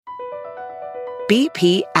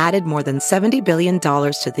BP added more than $70 billion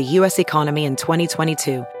to the U.S. economy in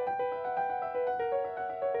 2022.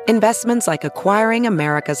 Investments like acquiring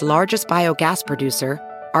America's largest biogas producer,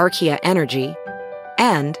 Archaea Energy,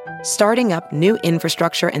 and starting up new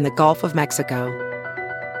infrastructure in the Gulf of Mexico.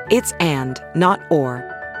 It's and, not or.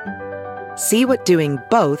 See what doing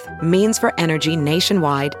both means for energy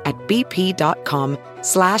nationwide at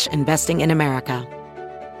bp.com/investing in America.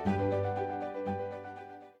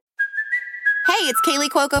 Hey, it's Kaylee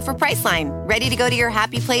Cuoco for Priceline. Ready to go to your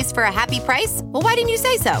happy place for a happy price? Well, why didn't you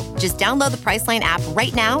say so? Just download the Priceline app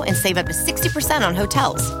right now and save up to 60% on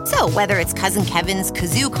hotels. So whether it's Cousin Kevin's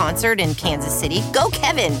Kazoo Concert in Kansas City, go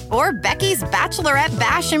Kevin, or Becky's Bachelorette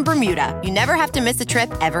Bash in Bermuda, you never have to miss a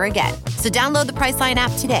trip ever again. So download the Priceline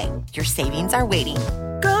app today. Your savings are waiting.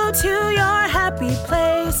 Go to your happy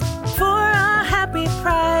place for a happy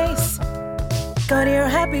price. Go to your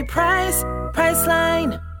happy price,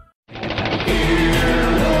 Priceline.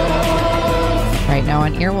 Right now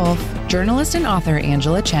on Earwolf, journalist and author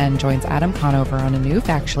Angela Chen joins Adam Conover on a new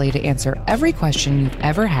Factually to answer every question you've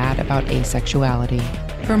ever had about asexuality.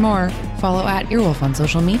 For more, follow @Earwolf on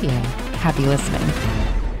social media. Happy listening.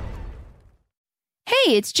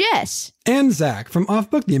 Hey, it's Jess. And Zach from Off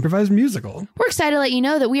Book, the improvised musical. We're excited to let you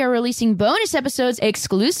know that we are releasing bonus episodes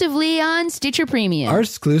exclusively on Stitcher Premium. Our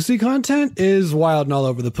exclusive content is wild and all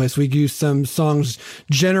over the place. We use some songs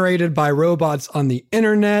generated by robots on the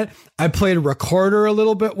internet. I played Recorder a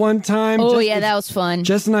little bit one time. That was fun.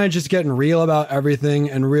 Jess and I just getting real about everything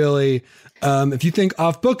and really... if you think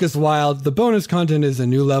Off Book is wild, the bonus content is a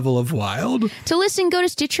new level of wild. To listen, go to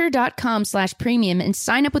Stitcher.com/premium and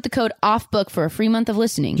sign up with the code OFFBOOK for a free month of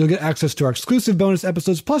listening. You'll get access to our exclusive bonus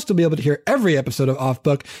episodes, plus you'll be able to hear every episode of Off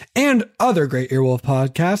Book and other great Earwolf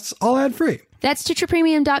podcasts, all ad-free. That's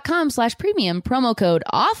StitcherPremium.com/premium, promo code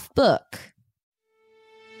OFFBOOK.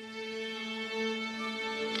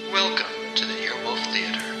 Welcome to the Earwolf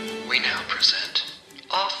Theater. We now present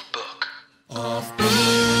Off Book. Off Book.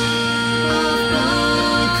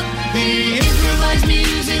 The improvised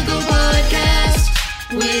musical podcast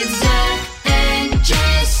with Zach and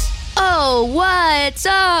Jess. Oh, what's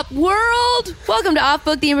up, world? Welcome to Off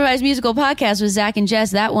Book, the improvised musical podcast with Zach and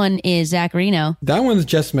Jess. That one is Zach Reno. That one's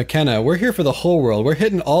Jess McKenna. We're here for the whole world. We're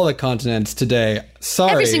hitting all the continents today.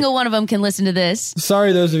 Sorry. Every single one of them can listen to this.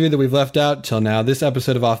 Sorry, those of you that we've left out till now. This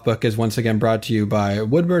episode of Off Book is once again brought to you by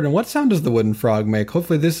Woodbird. And what sound does the wooden frog make?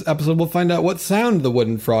 Hopefully this episode we'll find out what sound the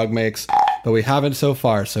wooden frog makes. But we haven't so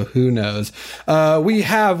far, so who knows? We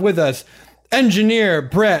have with us engineer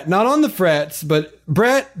Brett, not on the frets, but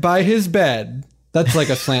Brett by his bed. That's like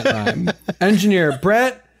a slant rhyme. Engineer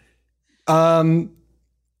Brett, feeling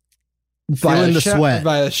the sweat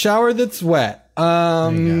by a shower that's wet.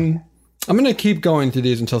 I'm gonna keep going through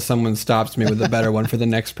these until someone stops me with a better one for the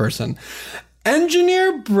next person.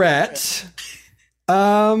 Engineer Brett,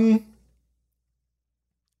 as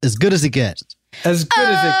good as it gets. As good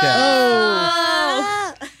as it gets.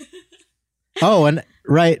 Oh, and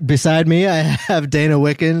right beside me, I have Dana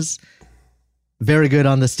Wickens. Very good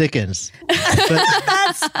on the stickins.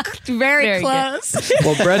 That's very close.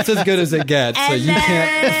 Well, Brett's as good as it gets, so you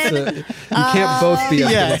can't both be as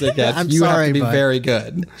good as it gets. You have to be very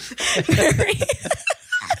good.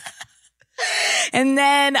 And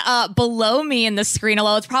then below me in the screen,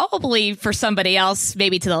 although it's probably for somebody else,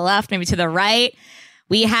 maybe to the left, maybe to the right,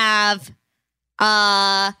 we have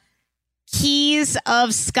Keys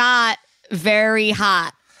of Scott, very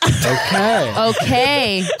hot.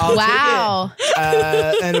 Okay. Wow.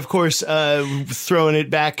 And of course, throwing it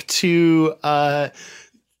back to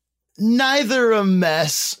neither a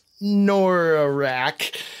mess nor a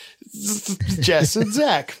rack. Jess and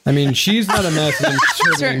Zach. I mean, she's not a mess, and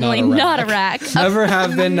certainly not a rack. Never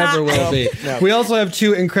have been, never will be. No. We also have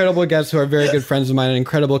two incredible guests who are very good friends of mine, and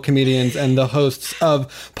incredible comedians, and the hosts of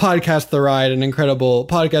Podcast The Ride, an incredible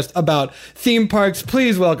podcast about theme parks.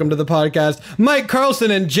 Please welcome to the podcast, Mike Carlson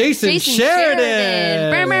and Jason Sheridan.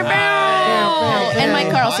 Bow, bow, bow. And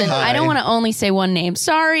Mike Carlson. Hi. I don't want to only say one name.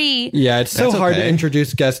 Sorry. Yeah, it's so hard to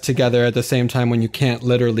introduce guests together at the same time when you can't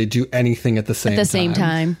literally do anything at the same time. At the same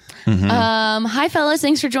time. Mm-hmm. Hi, fellas.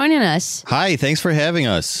 Thanks for joining us. Hi. Thanks for having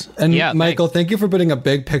us. And Michael, thank you for putting a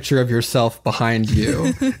big picture of yourself behind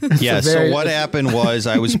you. So what happened was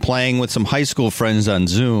I was playing with some high school friends on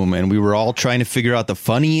Zoom, and we were all trying to figure out the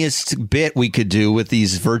funniest bit we could do with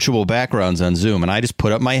these virtual backgrounds on Zoom, and I just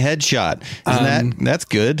put up my headshot. That's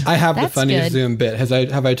good? I have the funniest Zoom bit.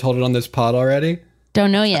 Have I told it on this pod already?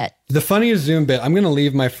 Don't know yet. The funniest Zoom bit, I'm going to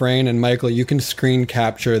leave my frame, and Michael, you can screen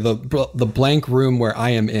capture the blank room where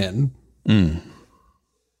I am in. I'm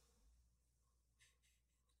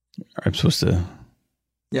supposed to...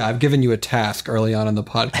 Yeah, I've given you a task early on in the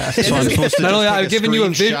podcast. So I'm supposed to Not just only take I've a given you a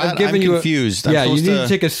screenshot? I've given I'm you confused. Yeah, you supposed need to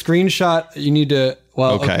take a screenshot. You need to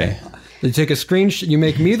okay. You take a screenshot. You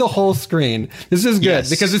make me the whole screen. This is good Yes.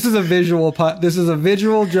 because this is a visual. This is a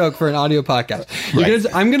visual joke for an audio podcast.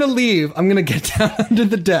 I'm gonna leave. I'm gonna get down under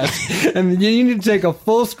the desk, and you need to take a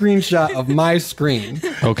full screenshot of my screen.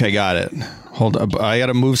 Okay, got it. Hold up. I got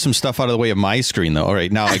to move some stuff out of the way of my screen, though. All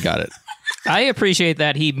right, now I got it. I appreciate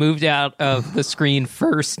that he moved out of the screen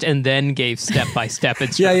first and then gave step-by-step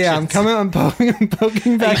instructions. Yeah. I'm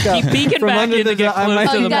poking back up. Keep peeking from back under in to get close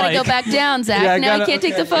to you the gotta mic. go back down, Zach. Yeah, I now you gotta- can't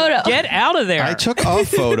take the photo. Get out of there. I took a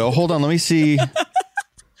photo. Hold on, let me see.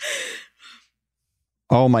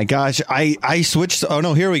 Oh my gosh, I switched. Oh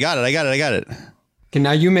no, here we got it. I got it. Okay,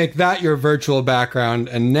 now you make that your virtual background,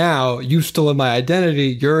 and now you stole my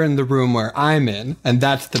identity. You're in the room where I'm in, and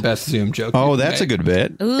that's the best Zoom joke. Oh, that's a good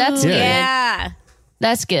bit. That's good. Yeah.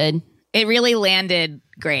 That's good. It really landed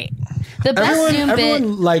great. The best Zoom bit.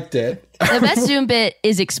 Everyone liked it. The best Zoom bit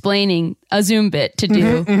is explaining a Zoom bit to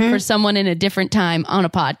do for someone in a different time on a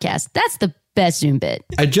podcast. That's the best Zoom bit.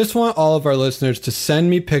 I just want all of our listeners to send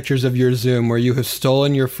me pictures of your Zoom where you have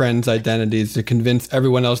stolen your friends' identities to convince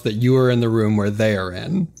everyone else that you are in the room where they are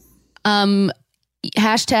in.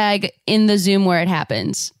 Hashtag in the Zoom where it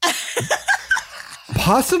happens.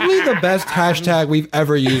 Possibly the best hashtag we've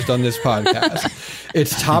ever used on this podcast.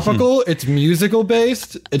 It's topical, it's musical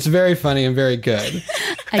based, it's very funny and very good.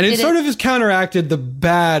 And it sort of has counteracted the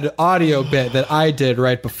bad audio bit that I did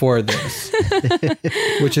right before this,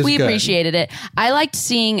 which is We good. appreciated it. I liked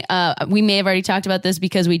seeing, we may have already talked about this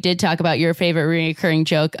because we did talk about your favorite recurring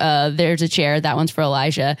joke. There's a chair. That one's for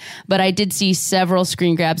Elijah. But I did see several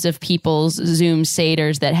screen grabs of people's Zoom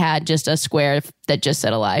Saders that had just a square that just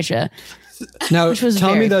said Elijah. Now, which was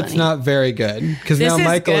tell me very that's funny. not very good, because This now is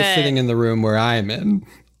Michael is good. sitting in the room where I'm in.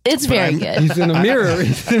 It's very good. He's in a mirror.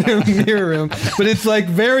 He's in a mirror room, but it's like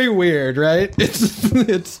very weird, right?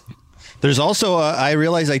 It's. There's also, I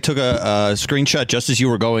realized I took a screenshot just as you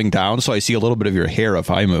were going down, so I see a little bit of your hair if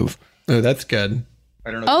I move. Oh, that's good. I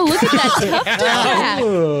don't know. Oh, look at that tough tap.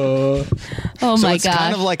 Oh So my it's gosh.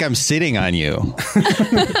 kind of like I'm sitting on you.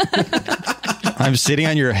 I'm sitting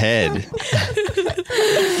on your head.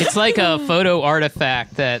 It's like a photo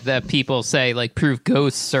artifact that people say like prove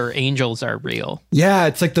ghosts or angels are real. Yeah,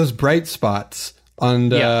 it's like those bright spots on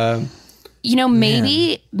the. Yeah. You know,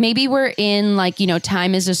 maybe we're in like, you know,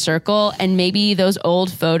 time is a circle, and maybe those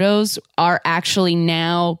old photos are actually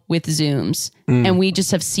now with Zooms and we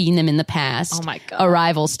just have seen them in the past. Oh my God.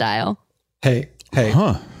 Arrival style. Hey, hey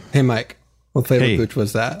Mike, what flavor booch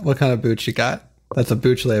was that? What kind of booch you got? That's a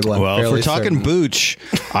booch label. I'm Well, if fairly we're talking certain. booch,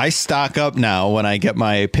 I stock up now when I get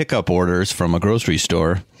my pickup orders from a grocery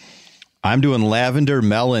store. I'm doing lavender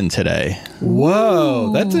melon today.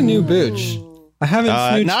 Whoa, that's a new booch. I haven't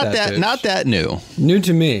snooched that booch. Not that new. New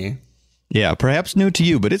to me. Yeah, perhaps new to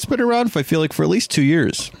you, but it's been around, I feel like, for at least 2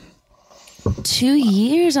 years. 2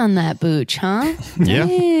 years on that booch, huh? Yeah.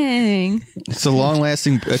 Dang. It's a long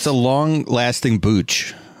lasting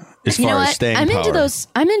booch as You know far as what? staying I'm power.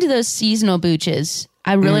 into those seasonal booches.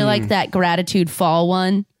 I really like that gratitude fall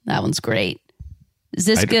one. That one's great. Is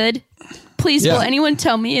this good? Please, Yeah. will anyone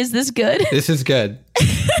tell me, is this good? This is good.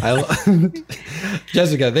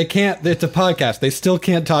 Jessica, they can't. It's a podcast. They still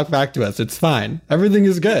can't talk back to us. It's fine. Everything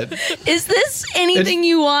is good. Is this anything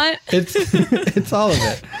you want? It's all of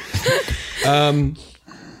it.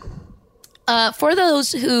 For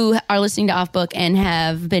those who are listening to Off Book and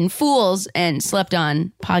have been fools and slept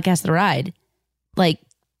on Podcast The Ride, like,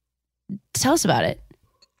 tell us about it.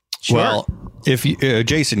 Well, if you,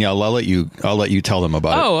 Jason, I'll let you tell them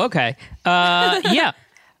about it. Oh, okay. Yeah.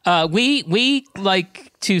 We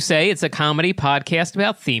like to say it's a comedy podcast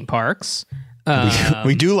about theme parks.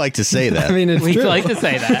 We do like to say that. I mean, it's We true. like to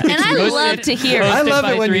say that. And I love to hear it. I hosted love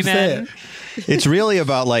by it when three you say men. it. It's really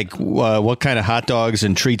about like what kind of hot dogs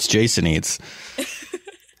and treats Jason eats.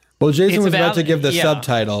 Well, Jason It's was about about- to give the yeah.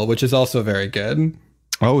 subtitle, which is also very good.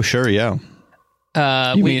 Oh, sure, yeah.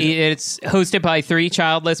 It's hosted by three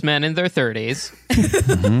childless men in their 30s.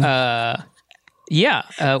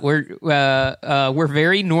 We're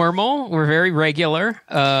very normal. We're very regular.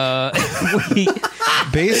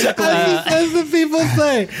 Basically, As the people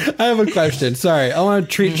say. I have a question. Sorry, I want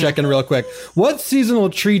to treat check in real quick. What seasonal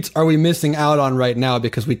treats are we missing out on right now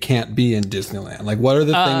because we can't be in Disneyland? Like, what are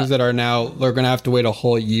the things that are now we're going to have to wait a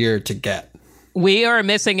whole year to get? We are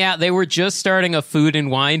missing out. They were just starting a food and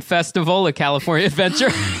wine festival at California Adventure.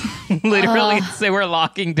 Literally, they were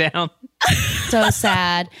locking down. So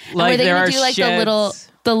sad. And Like, were they there gonna are do like sheds.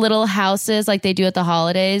 the little houses like they do at the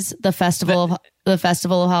holidays, the festival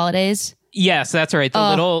of holidays? Yes, that's right.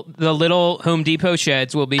 The little Home Depot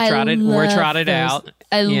sheds will be trotted. We're trotted out.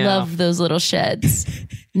 I love those little sheds.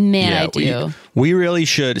 Man, I do. We really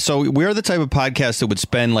should. So we're the type of podcast that would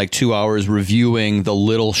spend like 2 hours reviewing the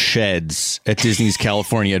little sheds at Disney's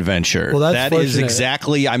California Adventure. Well, that is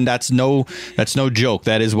exactly. That's no joke.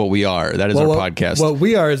 That is what we are. That is our podcast. What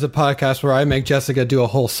we are is a podcast where I make Jessica do a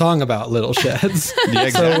whole song about little sheds. Yeah,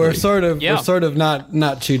 exactly. So we're sort of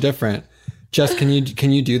not too different. Jess, can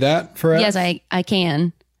you do that for us? Yes, I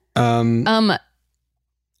can. Boys.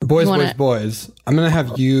 I'm gonna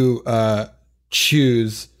have you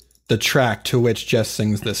choose the track to which Jess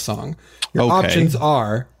sings this song. Your options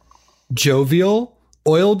are Jovial,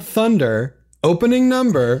 Oiled Thunder, Opening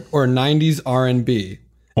Number, or 90s R&B.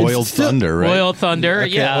 Oiled Thunder, right? Oiled Thunder,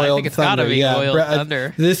 Okay, I think it's gotta be Oiled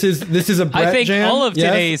Thunder. This is a Brett I think jam. all of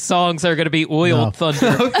today's songs are going to be Oiled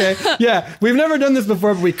Thunder. Okay, yeah, we've never done this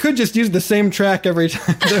before, but we could just use the same track every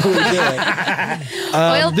time that we do it.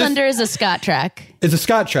 Oiled Thunder is a Scott track. It's a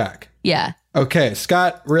Scott track. Yeah. Okay,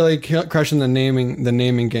 Scott really crushing the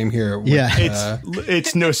naming game here.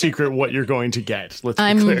 It's no secret what you're going to get. Let's be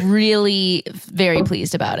I'm clear. really very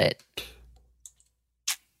pleased about it.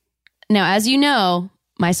 Now, as you know,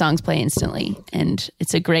 my songs play instantly, and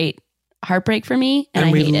it's a great heartbreak for me, and I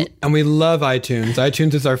hate it. And we love iTunes.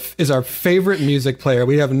 iTunes is our favorite music player.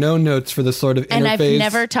 We have no notes for the sort of interface. And I've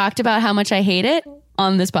never talked about how much I hate it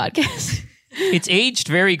on this podcast. It's aged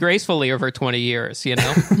very gracefully over 20 years, you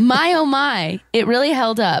know? My, oh my, it really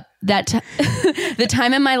held up. The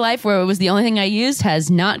time in my life where it was the only thing I used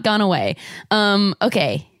has not gone away.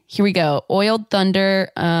 Okay, here we go. Oiled Thunder,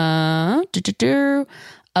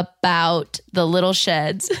 about the little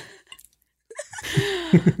sheds.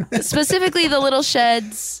 Specifically the little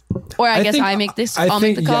sheds, or I guess I make this, I'll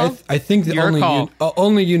make the call. I think that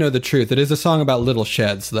only you know the truth. It is a song about little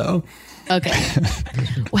sheds, though. Okay.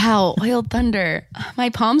 Wow, Oiled Thunder. My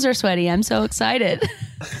palms are sweaty. I'm so excited.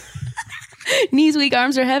 Knees weak,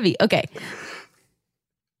 arms are heavy. Okay.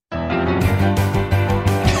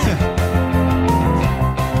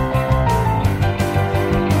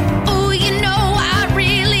 Oh, you know, I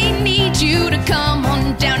really need you to come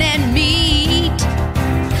on down and meet.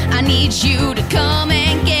 I need you to come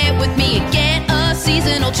and get with me and get a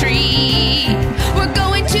seasonal treat. We're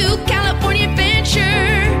going to California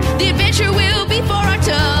Adventure. The adventure will be for our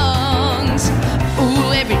tongues.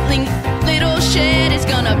 Ooh, every little shed is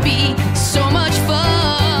gonna be so much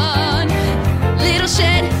fun. Little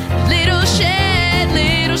shed, little shed,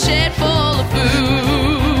 little shed full of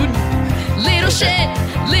food. Little shed,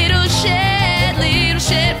 little shed, little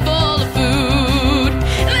shed full of food.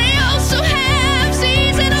 And they also have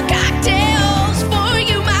seasonal cocktails for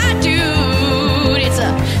you, my dude. It's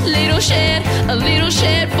a little shed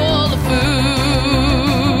full of food.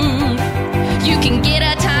 You can get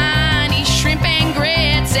a tiny shrimp and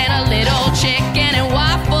grits and a little chicken and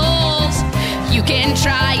waffles. You can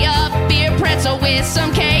try a beer pretzel with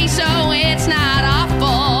some queso, it's not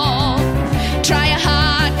awful. Try a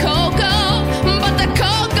hot cocoa, but the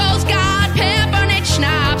cocoa's got peppermint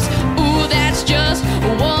schnapps. Ooh, that's just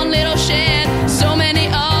one little shed, so many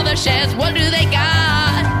other sheds. What do they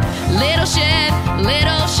got? Little shed,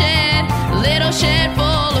 little shed, little shed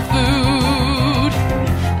full of food.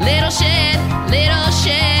 Little shed, little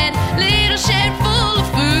shed, little shed full of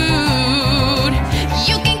food.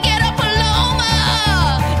 You can get a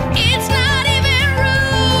Paloma, it's not even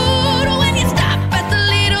rude when you stop at the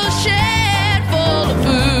little shed full of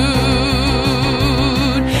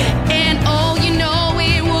food. And oh, you know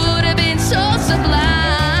it would have been so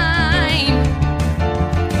sublime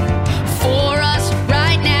for us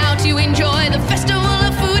right now to enjoy the festival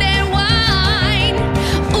of food and wine.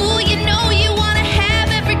 Ooh, you know you want to have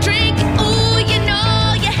every drink. Ooh, you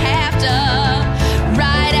know you have to.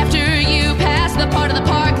 Right after you pass the part of the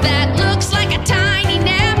park that looks like a tiny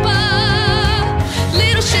Napa.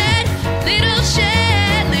 Little shed, little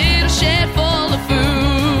shed, little shed full of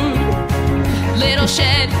food. Little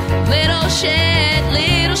shed, little shed,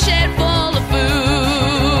 little shed full of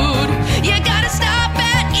food. You gotta stop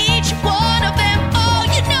at each one of them. Oh,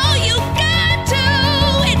 you know you got to.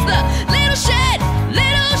 It's the little shed full of,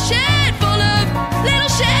 little shed full of, little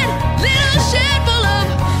shed full of food.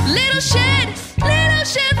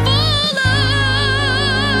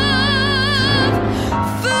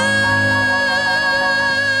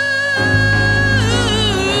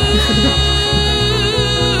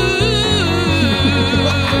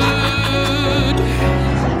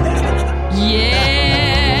 Yeah.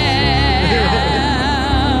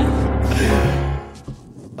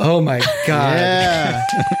 Oh my God. Yeah.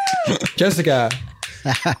 Jessica,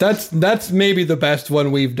 that's maybe the best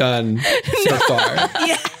one we've done so far.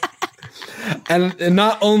 And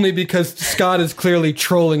not only because Scott is clearly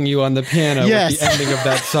trolling you on the piano Yes. with the ending of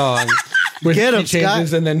that song. With Get him, key changes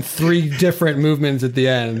Scott. and then 3 different movements at the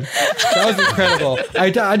end. That was incredible. I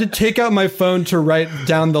had to take out my phone to write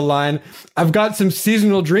down the line, "I've got some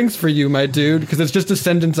seasonal drinks for you, my dude," because it's just a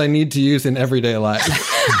sentence I need to use in everyday life.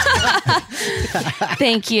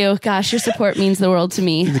 Thank you. Gosh, your support means the world to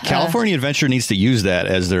me. The California Adventure needs to use that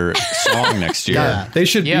as their song next year. Yeah, they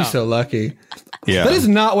should Yeah. be so lucky. Yeah. That is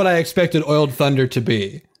not what I expected Oiled Thunder to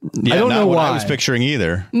be. Yeah, I don't not know what why. I was picturing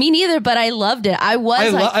either. Me neither, but I loved it. I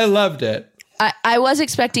loved it. I was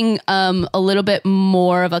expecting a little bit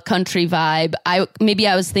more of a country vibe. Maybe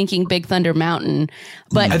I was thinking Big Thunder Mountain,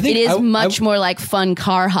 but I think it is I- much more like fun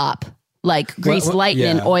car hop, like Greased what-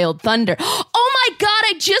 Lightning, yeah. Oiled Thunder. Oh my God,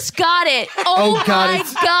 I just got it. Oh, God, my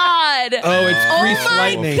it's- God. Oh, it's Greased my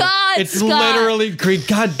Lightning. God, it's Scott. literally Greased.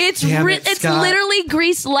 God It's damn it, it's Scott. literally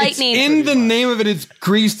Greased Lightning. It's in the name of it, it's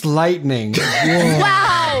Greased Lightning.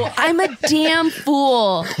 Wow, I'm a damn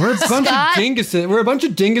fool. We're a bunch Scott? of dinguses. We're a bunch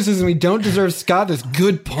of dinguses, and we don't deserve Scott this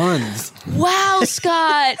good puns. Wow,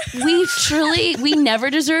 Scott, we never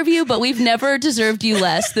deserve you, but we've never deserved you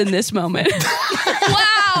less than this moment.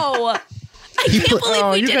 Wow. I can't believe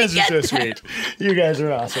we you didn't guys get are so that. sweet. You guys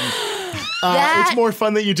are awesome. That- It's more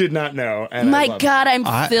fun that you did not know. And I My love God, I'm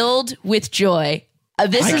filled with joy.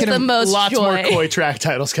 This is the most lots joy. more Koi track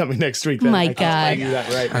titles coming next week. Then. My I can God. tell you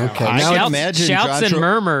that right now. Okay, I now can it's- imagine Shouts John and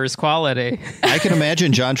murmurs quality. I can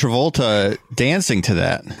imagine John Travolta dancing to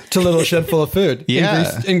that. It's a little shed full of food.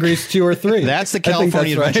 Yeah. In Grease 2 or 3. That's the I think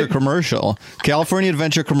California that's Adventure right. commercial. California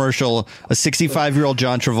Adventure commercial, a 65-year-old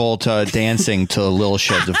John Travolta dancing to Little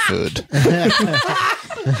Sheds of Food.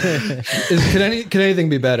 Can anything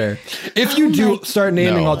be better? If you do start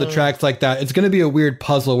naming No. all the tracks like that, it's going to be a weird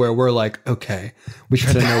puzzle where we're like, okay, we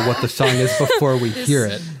try to know what the song is before we hear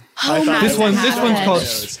it.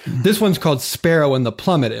 This one's called Sparrow and the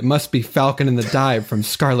Plummet. It must be Falcon and the Dive from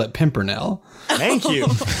Scarlet Pimpernel. Thank you.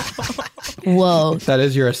 Whoa. That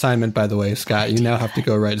is your assignment, by the way, Scott. You now have to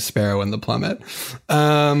go write Sparrow and the Plummet.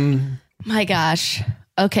 My gosh.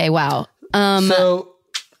 Okay, wow. So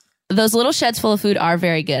Those little sheds full of food are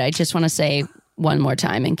very good. I just want to say one more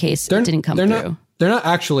time in case it didn't come through. They're not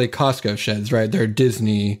actually Costco sheds, right? They're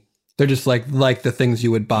Disney. They're just like the things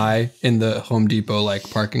you would buy in the Home Depot like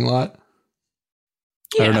parking lot.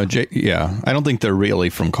 I don't know. Yeah, I don't think they're really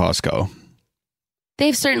from Costco.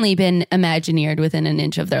 They've certainly been Imagineered within an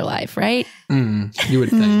inch of their life, right? You would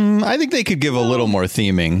think. I think they could give a little more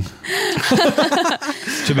theming.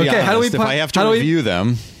 To be honest, how do we if pun- I have how to do we- review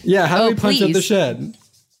them. Yeah, how do Oh, we punch up the please. shed?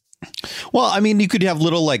 Well, I mean, you could have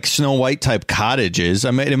little like Snow White type cottages.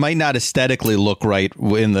 I mean, it might not aesthetically look right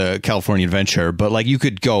in the California Adventure, but like you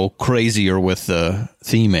could go crazier with the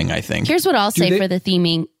theming, I think. Here's what I'll say they- for the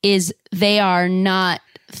theming is they are not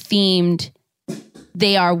themed.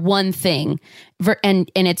 They are one thing. And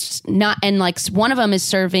it's not, and like one of them is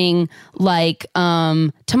serving like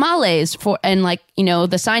tamales for, and like, you know,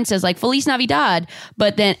 the sign says like Feliz Navidad,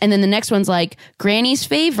 but then the next one's like Granny's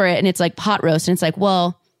favorite, and it's like pot roast, and it's like,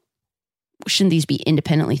 well, shouldn't these be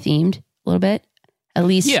independently themed a little bit? At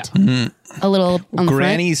least a little on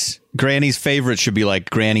the Granny's favorite should be like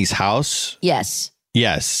Granny's house. Yes.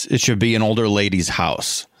 Yes, it should be an older lady's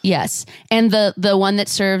house. Yes. And the one that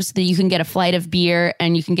serves you can get a flight of beer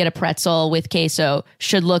and you can get a pretzel with queso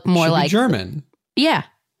should look more Should be like German. Yeah.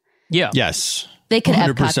 Yeah. Yes. They could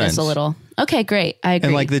 100%. Epcot this a little. Okay, great. I agree.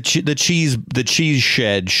 And like the cheese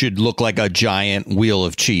shed should look like a giant wheel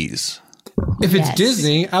of cheese. If it's Yes.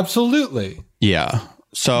 Disney, absolutely. Yeah.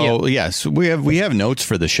 So yes, we have notes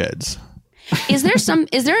for the sheds. Is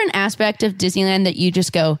there an aspect of Disneyland that you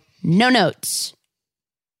just go, no notes?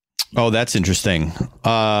 Oh, that's interesting.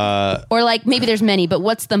 Or like maybe there's many, but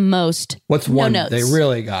what's the most? What's no one notes? they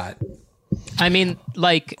really got? I mean,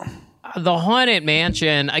 like the Haunted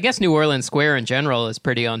Mansion, I guess New Orleans Square in general is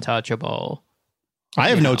pretty untouchable. I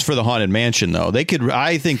have notes for the Haunted Mansion though.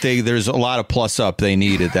 I think there's a lot of plus up they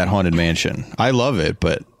need at that Haunted Mansion. I love it,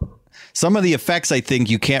 but some of the effects I think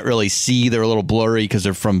you can't really see. They're a little blurry because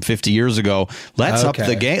they're from 50 years ago. Let's up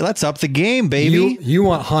the game. Let's up the game, baby. You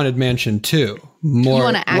want Haunted Mansion 2. More,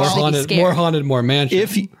 wanna actually more be haunted, scared. more haunted, more mansion.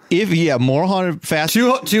 If more haunted, fast.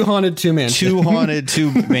 Two haunted, two mansion. Two haunted,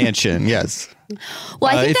 two mansion. Yes.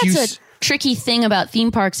 Well, I think if you that's a tricky thing about theme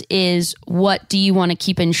parks is what do you want to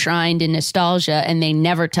keep enshrined in nostalgia and they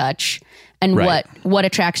never touch, and Right. what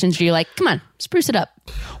attractions are you like, come on, spruce it up.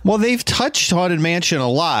 Well, they've touched Haunted Mansion a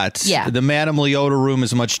lot. Yeah. The Madame Leota room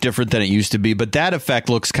is much different than it used to be, but that effect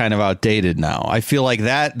looks kind of outdated now. I feel like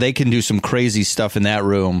that they can do some crazy stuff in that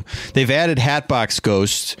room. They've added Hatbox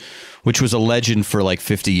Ghost, which was a legend for like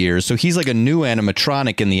 50 years. So he's like a new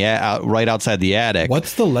animatronic in the right outside the attic.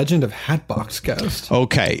 What's the legend of Hatbox Ghost?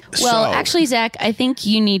 Okay. Well, actually, Zach, I think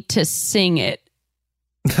you need to sing it.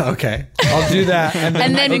 Okay, I'll do that. And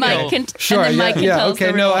then Mike can Sure, and then Mike can yeah, tell us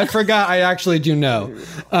okay, the no, real I one. forgot. I actually do know.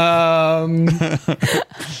 I'm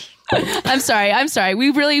sorry.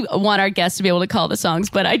 We really want our guests to be able to call the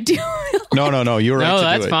songs, but I do. No. You were right No, to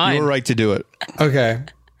that's do it. fine. You were right to do it. Okay.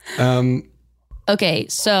 Okay,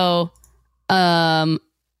 so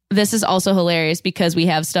this is also hilarious because we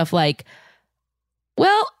have stuff like,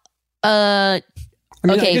 well, I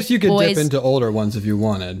mean, okay, I guess you could boys, dip into older ones if you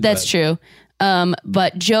wanted. That's true.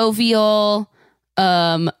 But Jovial,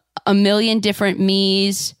 A Million Different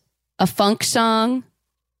Me's, a funk song,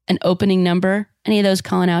 an opening number. Any of those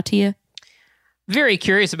calling out to you? Very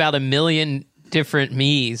curious about A Million Different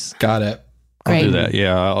Me's. Got it. I'll Great. do that.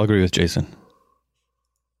 Yeah, I'll agree with Jason.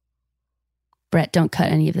 Brett, don't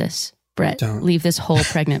cut any of this. Brett, Don't. leave this whole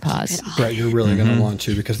pregnant pause. Brett, you're really going to want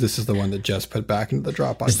to because this is the one that Jess put back into the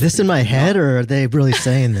Dropbox. Is this in my head or are they really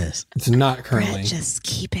saying this? It's not currently Just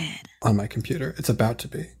keep it. on my computer. It's about to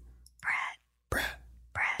be. Brett,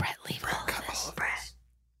 leave all of this.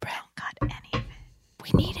 Brett, don't cut any of it.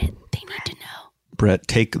 We need it. They need to know. Brett,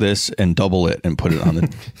 take this and double it and put it on the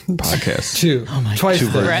podcast.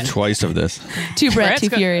 Twice Twice of this. Too Brett, Brett's too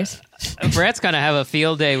go- furious. Brett's going to have a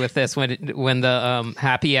field day with this when the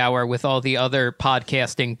happy hour with all the other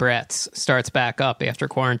podcasting Bretts starts back up after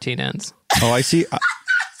quarantine ends. Oh, I see.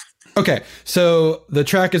 Okay, so the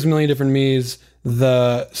track is A Million Different Me's.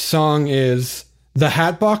 The song is The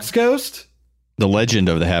Hatbox Ghost? The legend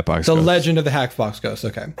of the Hatbox The Ghost. legend of the Hatbox Ghost,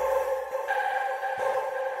 okay.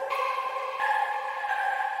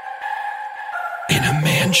 In a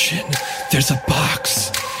mansion, there's a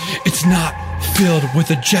box. It's not filled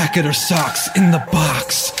with a jacket or socks. In the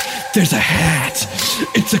box, there's a hat.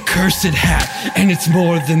 It's a cursed hat, and it's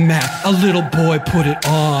more than that. A little boy put it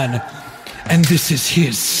on, and this is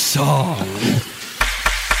his song.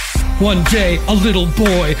 One day, a little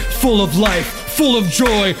boy, full of life, full of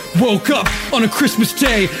joy, woke up on a Christmas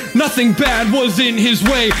day. Nothing bad was in his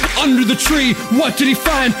way. Under the tree, what did he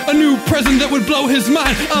find? A new present that would blow his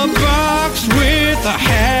mind. A box with a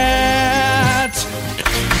hat.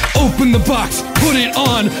 Open the box, put it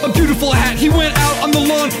on. A beautiful hat. He went out on the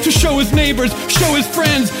lawn to show his neighbors, show his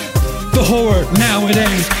friends. The horror, now it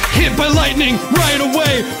ends. Hit by lightning right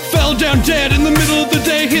away. Fell down dead in the middle of the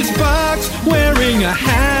day. His box wearing a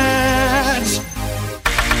hat.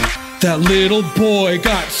 That little boy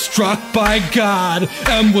got struck by God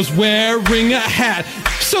and was wearing a hat.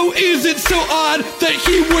 So is it so odd that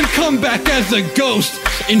he would come back as a ghost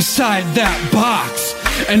inside that box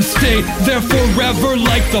and stay there forever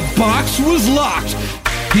like the box was locked?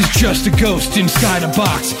 He's just a ghost inside a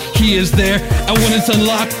box. He is there, and when it's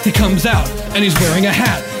unlocked, he comes out, and he's wearing a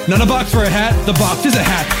hat. Not a box for a hat, the box is a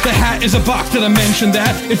hat. The hat is a box, did I mention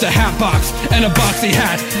that? It's a hat box, and a boxy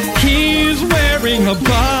hat. He's wearing a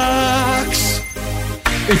box.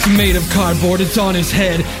 It's made of cardboard, it's on his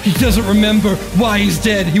head. He doesn't remember why he's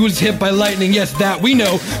dead. He was hit by lightning, yes, that we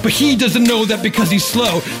know. But he doesn't know that because he's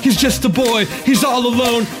slow. He's just a boy, he's all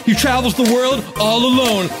alone. He travels the world all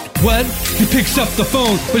alone. What? He picks up the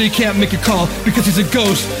phone, but he can't make a call because he's a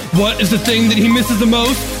ghost. What is the thing that he misses the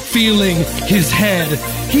most? Feeling his head.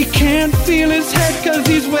 He can't feel his head cause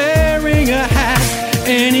he's wearing a hat.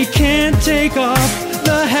 And he can't take off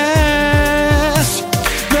the hat.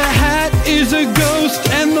 The hat is a ghost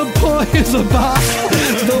and the boy is a box.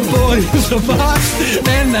 The boy is a box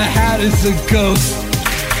and the hat is a ghost.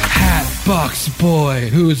 Hat box boy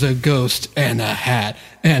who's a ghost and a hat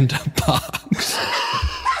and a box.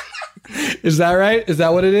 Is that right? Is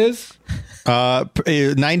that what it is?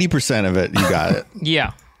 90% of it, you got it.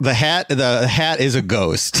 Yeah. The hat is a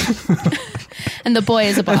ghost. And the boy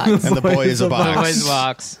is a box. And the boy is a box. Boys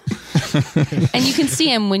box. And you can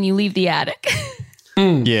see him when you leave the attic.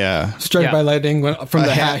 Yeah. Struck Yeah. by lightning from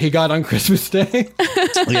the hat he got on Christmas Day.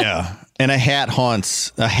 Yeah. And a hat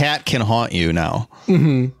can haunt you now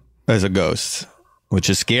as a ghost, which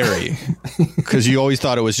is scary because you always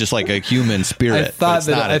thought it was just like a human spirit. I thought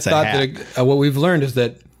it's a hat. that what we've learned is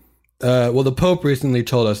that the Pope recently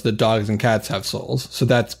told us that dogs and cats have souls, so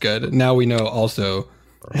that's good. Now we know also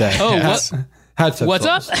that hats have What's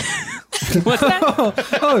souls. up? What's that?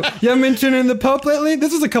 Oh, you haven't been tuning in the Pope lately?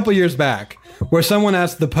 This is a couple years back where someone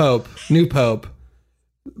asked the Pope, new Pope,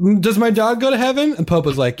 does my dog go to heaven? And Pope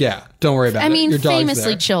was like, yeah, don't worry about it. I mean, Your dog's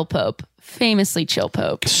famously there. chill Pope. Famously chill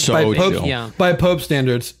Pope. So by Pope, chill. Yeah. by Pope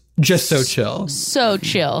standards, just so chill. So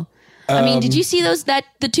chill. I mean, did you see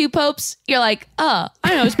the two popes? You're like, I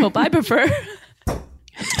know which pope I prefer. I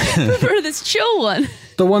prefer this chill one.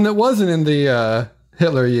 The one that wasn't in the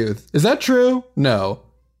Hitler Youth. Is that true? No.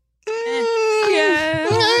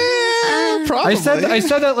 Probably. I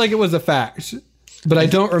said that like it was a fact, but I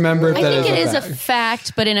don't remember if I that think it is is a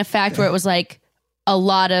fact, but in a fact where it was like a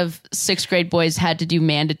lot of 6th grade boys had to do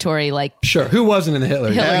mandatory like. Sure. Who wasn't in the Hitler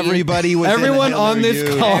Youth? Everybody was. Everyone on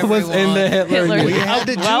this call was in the Hitler Youth. We had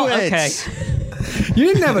to do it. Okay. You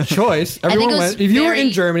didn't have a choice. Everyone it was went. If you were in very-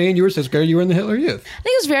 Germany and you were 6th grade, you were in the Hitler Youth. I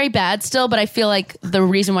think it was very bad still, but I feel like the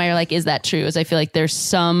reason why you're like, is that true? Is I feel like there's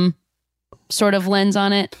some sort of lens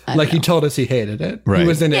on it. I Like don't he know. told us he hated it. Right. He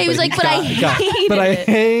was in it. Yeah, he was like, but I hated But I it.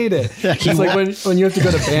 hate it. It's like when you have to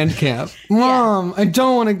go to band camp. Mom, I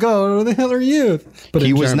don't want to go to the Hitler Youth. But He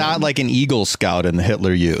in was Germany. not like an Eagle Scout in the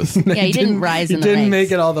Hitler Youth. Yeah, he didn't rise in the He didn't ranks.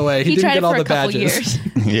 make it all the way. He didn't tried get it all for the a couple badges.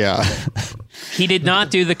 years. Yeah. He did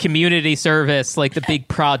not do the community service, like the big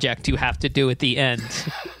project you have to do at the end.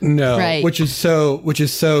 No, Right. which is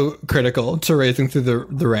so critical to raising through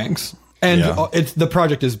the ranks. And Yeah. it's the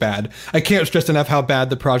project is bad. I can't stress enough how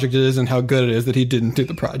bad the project is and how good it is that he didn't do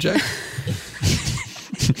the project.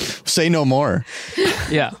 Say no more.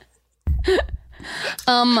 Yeah.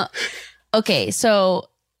 Okay, so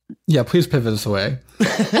Yeah, please pivot us away.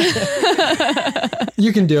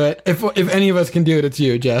 You can do it. If any of us can do it, it's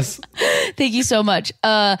you, Jess. thank you so much.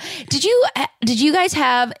 Did you guys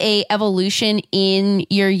have a evolution in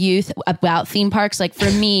your youth about theme parks? Like for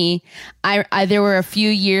me, I there were a few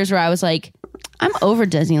years where I was like, I'm over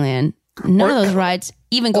Disneyland. None of those rides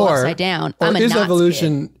even go upside down. I'm a is Knott's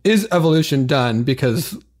evolution is evolution done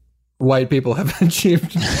because white people have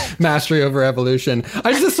achieved mastery over evolution?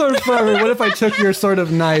 I just sort of thought, what if I took your sort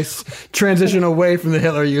of nice transition away from the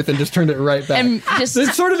Hitler Youth and just turned it right back? And just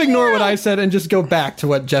sort of ignore what I said and just go back to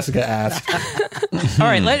what Jessica asked. All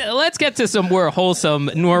right, let's get to some more wholesome,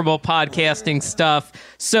 normal podcasting stuff.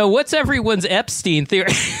 So, what's everyone's Epstein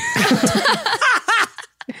theory?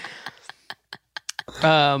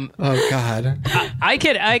 Oh God. I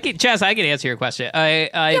could, Jess, I can answer your question.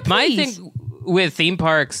 My please. thing with theme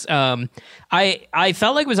parks, I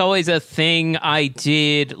felt like it was always a thing I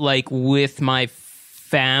did like with my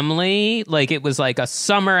family. Like it was like a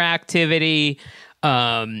summer activity.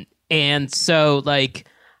 And so like,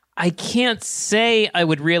 I can't say I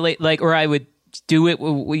would really like, or I would do it,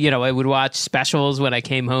 I would watch specials when I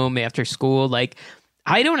came home after school. Like,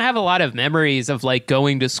 I don't have a lot of memories of like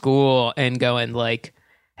going to school and going like,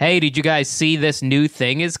 hey, did you guys see this new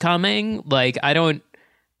thing is coming? Like, I don't,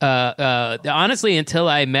 honestly, until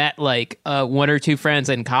I met like one or two friends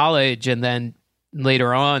in college and then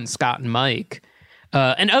later on Scott and Mike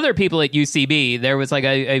and other people at UCB, there was like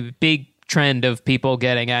a big trend of people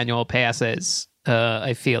getting annual passes.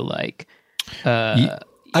 I feel like I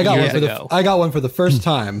got one years for ago. I got one for the first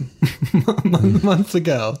time months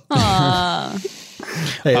ago.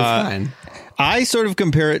 Hey, it's fine. I sort of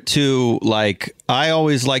compare it to like I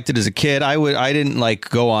always liked it as a kid. I didn't like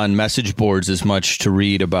go on message boards as much to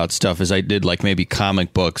read about stuff as I did like maybe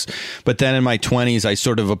comic books. But then in my 20s, I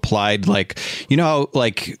sort of applied like,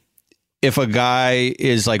 like if a guy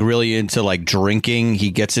is like really into like drinking,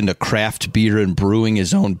 he gets into craft beer and brewing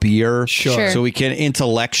his own beer. Sure. So he can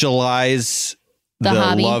intellectualize the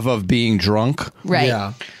hobby. love of being drunk. right.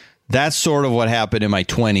 Yeah. That's sort of what happened in my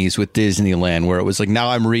 20s with Disneyland, where it was like,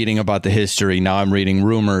 now I'm reading about the history. Now I'm reading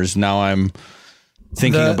rumors. Now I'm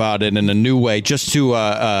thinking about it in a new way just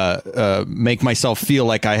to make myself feel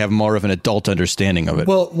like I have more of an adult understanding of it.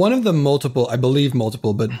 Well, one of the multiple,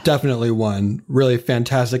 but definitely one really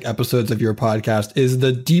fantastic episodes of your podcast is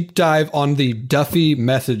the deep dive on the Duffy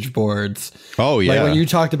message boards. Oh, yeah. Like when you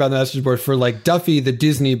talked about the message board for like Duffy, the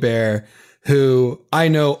Disney bear, who I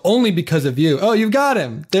know only because of you. Oh, you've got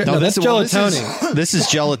him. No, that's Gelatoni. This is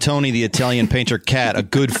Gelatoni, the Italian painter cat, a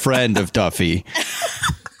good friend of Duffy.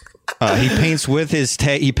 He paints with his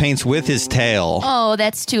tail. Oh,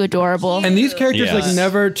 that's too adorable. And these characters Yes. like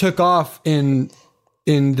never took off in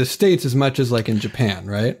the States as much as like in Japan,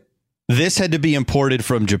 right? This had to be imported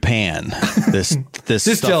from Japan. This stuff,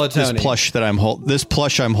 Gelatoni. this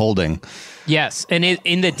plush I'm holding. Yes, and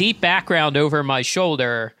in the deep background over my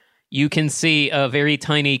shoulder, you can see a very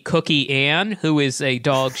tiny Cookie Ann, who is a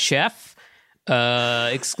dog chef,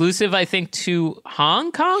 exclusive, I think, to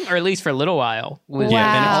Hong Kong, or at least for a little while. Was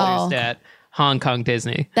Wow. introduced at Hong Kong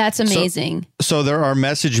Disney. That's amazing. So there are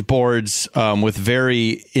message boards with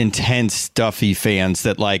very intense Duffy fans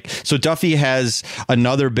that like. So Duffy has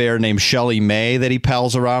another bear named Shelly May that he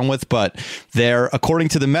pals around with, but they're, according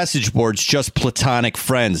to the message boards, just platonic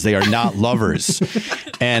friends. They are not lovers.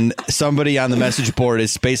 And somebody on the message board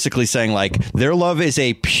is basically saying like their love is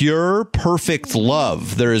a pure, perfect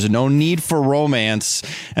love. There is no need for romance.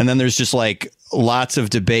 And then there's just like lots of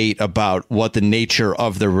debate about what the nature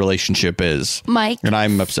of the relationship is. Mike. And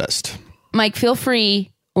I'm obsessed. Mike, feel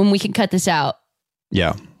free when we can cut this out.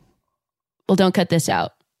 Yeah. Well, don't cut this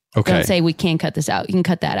out. Okay. Don't say we can't cut this out. You can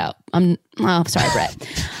cut that out. Sorry, Brett.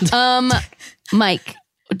 Mike,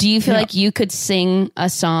 do you feel like you could sing a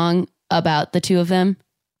song about the two of them?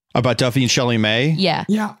 About Duffy and Shelly May? Yeah.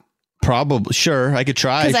 Yeah. Probably. Sure. I could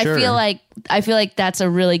try. Because sure. I feel like that's a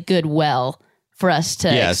really good well for us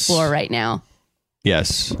to explore right now.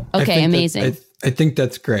 Yes. Okay, amazing. I think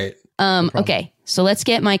that's great. Okay, so let's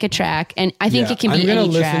get Mike a track, and I think it can be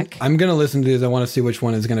any track. I'm going to listen to these. I want to see which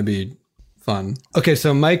one is going to be fun. Okay,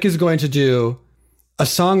 so Mike is going to do a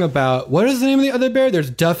song about, what is the name of the other bear? There's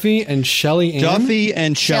Duffy and Shelly Ann. Duffy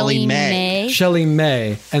and Shelly May. Shelly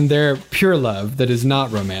May, and their pure love that is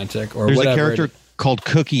not romantic or There's whatever. There's a character called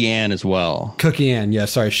Cookie Ann as well. Cookie Ann, yeah,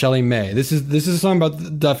 sorry, Shelly May. This is a song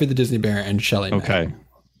about Duffy the Disney bear and Shelly May. Okay.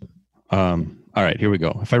 All right, here we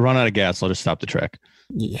go. If I run out of gas, I'll just stop the track.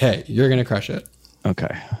 Hey, you're going to crush it.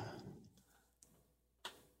 Okay.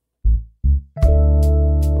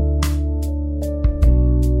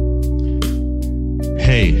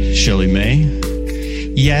 Hey, Shelly May.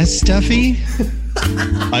 Yes, Duffy?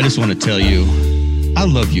 I just want to tell you, I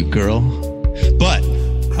love you, girl. But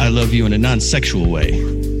I love you in a non-sexual way.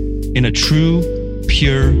 In a true,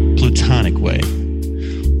 pure, platonic way.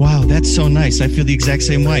 Wow, that's so nice. I feel the exact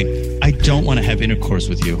same way. I don't want to have intercourse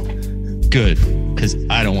with you. Good, because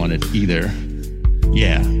I don't want it either.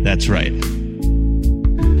 Yeah, that's right.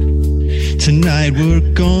 Tonight we're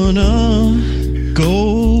gonna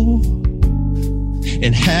go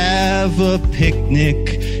and have a picnic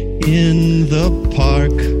in the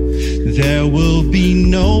park. There will be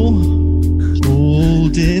no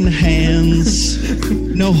holding hands.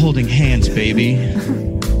 No holding hands, baby.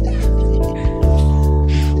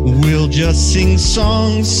 We'll just sing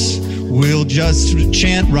songs. We'll just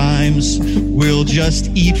chant rhymes. We'll just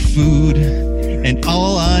eat food. And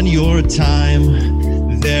all on your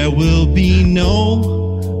time. There will be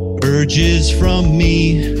no urges from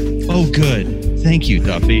me. Oh, good. Thank you,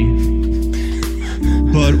 Duffy.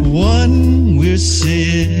 But when we're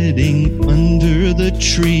sitting under the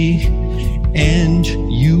tree and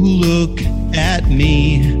you look at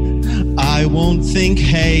me, I won't think,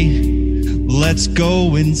 hey, let's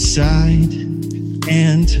go inside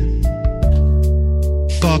and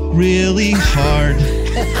fuck really hard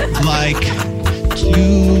like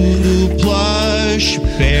two plush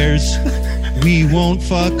bears. We won't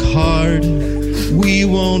fuck hard. We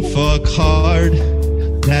won't fuck hard.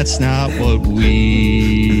 That's not what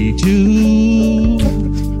we do.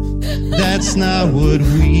 That's not what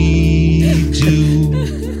we do.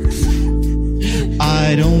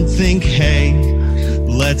 I don't think, hey,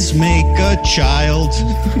 let's make a child.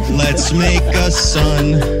 Let's make a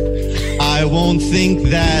son. I won't think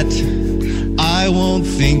that. I won't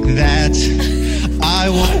think that. I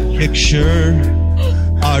won't picture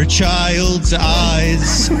our child's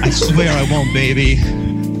eyes. I swear I won't, baby.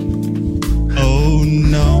 Oh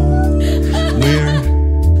no, we're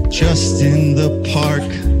just in the park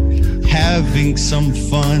having some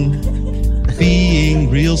fun,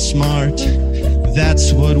 being real smart.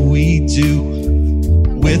 That's what we do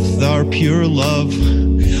with our pure love.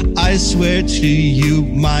 I swear to you,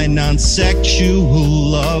 my non-sexual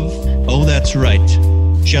love. Oh, that's right.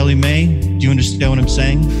 Shelly May, do you understand what I'm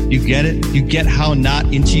saying? You get it? You get how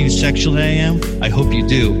not into you sexually I am? I hope you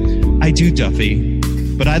do. I do, Duffy.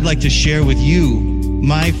 But I'd like to share with you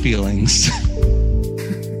my feelings.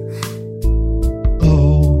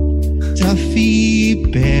 Oh, Duffy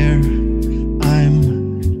Bear,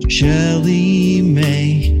 I'm Shelly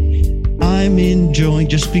May. I'm enjoying,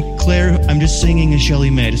 just be clear, I'm just singing a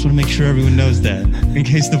Shelly May. I just want to make sure everyone knows that, in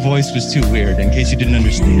case the voice was too weird, in case you didn't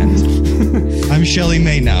understand. I'm Shelly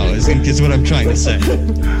May now, is what I'm trying to say.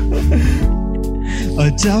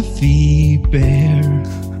 A Duffy Bear.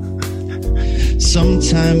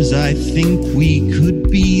 Sometimes I think we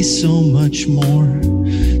could be so much more.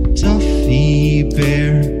 Duffy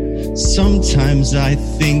Bear. Sometimes I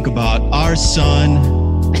think about our son.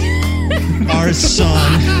 Our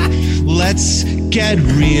son. Let's get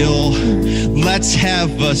real. Let's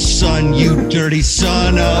have a son, you dirty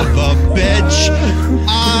son of a bitch.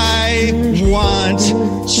 I want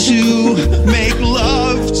to make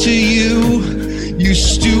love to you, you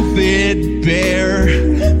stupid bear.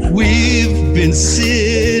 We've been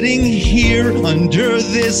sitting here under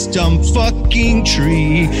this dumb fucking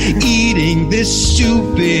tree, eating this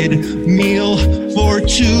stupid meal for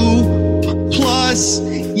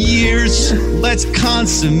 2+ years. Let's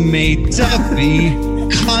consummate Duffy.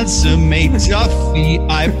 Consummate Duffy.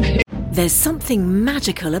 There's something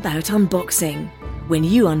magical about unboxing. When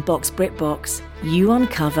you unbox BritBox, you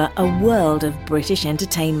uncover a world of British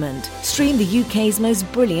entertainment. Stream the UK's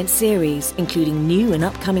most brilliant series, including new and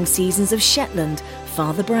upcoming seasons of Shetland,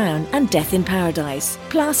 Father Brown and Death in Paradise.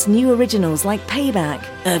 Plus new originals like Payback,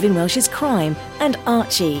 Irving Welsh's Crime and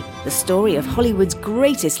Archie, the story of Hollywood's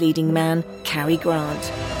greatest leading man, Cary Grant.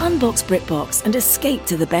 Unbox BritBox and escape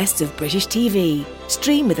to the best of British TV.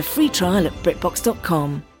 Stream with a free trial at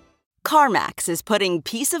BritBox.com. CarMax is putting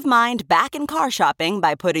peace of mind back in car shopping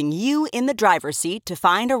by putting you in the driver's seat to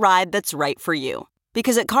find a ride that's right for you.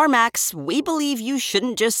 Because at CarMax, we believe you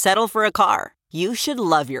shouldn't just settle for a car. You should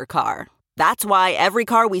love your car. That's why every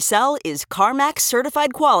car we sell is CarMax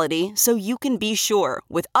certified quality, so you can be sure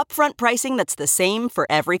with upfront pricing that's the same for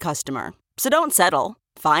every customer. So don't settle.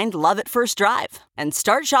 Find love at first drive and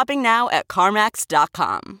start shopping now at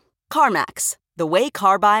CarMax.com. CarMax, the way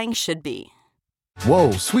car buying should be.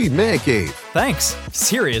 Whoa, sweet man cave. Thanks.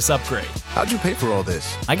 Serious upgrade. How'd you pay for all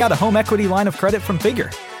this? I got a home equity line of credit from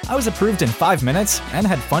Figure. I was approved in 5 minutes and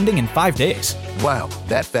had funding in 5 days. Wow,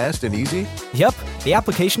 that fast and easy? Yep, the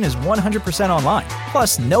application is 100% online,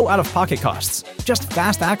 plus no out-of-pocket costs. Just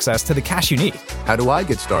fast access to the cash you need. How do I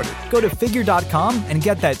get started? Go to Figure.com and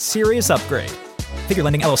get that serious upgrade. Figure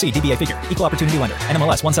Lending LLC, DBA Figure, Equal Opportunity Lender,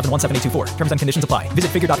 NMLS 1717824. Terms and conditions apply.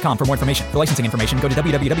 Visit Figure.com for more information. For licensing information, go to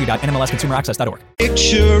www.nmlsconsumeraccess.org.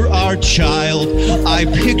 Picture our child. I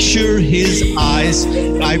picture his eyes.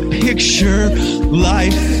 I picture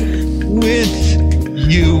life with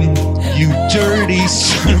you, you dirty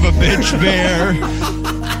son of a bitch bear.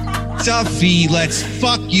 Duffy, let's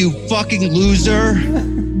fuck you, fucking loser.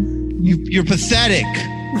 You're pathetic.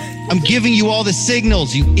 I'm giving you all the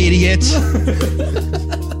signals, you idiot.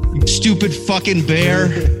 You stupid fucking bear.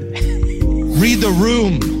 Read the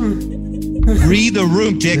room. Read the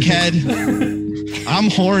room, dickhead. I'm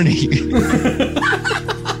horny.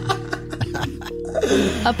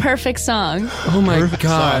 A perfect song. Oh my Perfect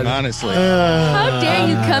God. song, honestly. How dare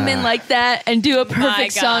you come in like that and do a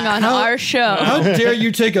perfect song on our show? How dare you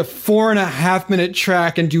take a 4.5 minute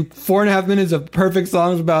track and do 4.5 minutes of perfect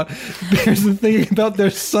songs about bears and thinking about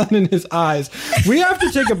their son in his eyes? We have to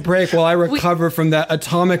take a break while I recover from that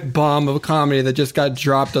atomic bomb of comedy that just got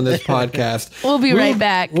dropped on this podcast. We'll be right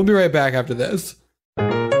back. We'll be right back after this.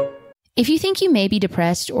 If you think you may be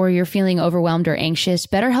depressed or you're feeling overwhelmed or anxious,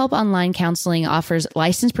 BetterHelp Online Counseling offers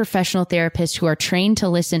licensed professional therapists who are trained to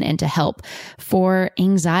listen and to help for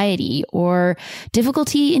anxiety or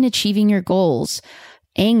difficulty in achieving your goals,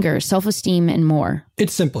 anger, self-esteem, and more.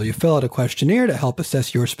 It's simple. You fill out a questionnaire to help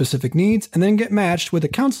assess your specific needs and then get matched with a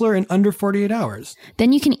counselor in under 48 hours.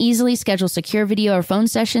 Then you can easily schedule secure video or phone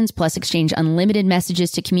sessions, plus exchange unlimited messages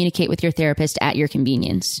to communicate with your therapist at your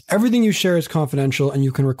convenience. Everything you share is confidential, and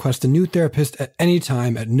you can request a new therapist at any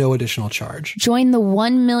time at no additional charge. Join the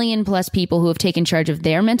 1 million plus people who have taken charge of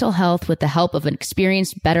their mental health with the help of an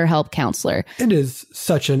experienced BetterHelp counselor. It is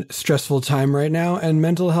such a stressful time right now, and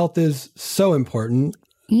mental health is so important.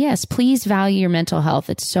 Yes, please value your mental health.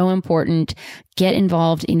 It's so important. Get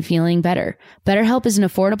involved in feeling better. BetterHelp is an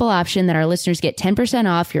affordable option that our listeners get 10%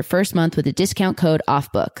 off your first month with a discount code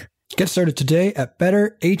OFFBOOK. Get started today at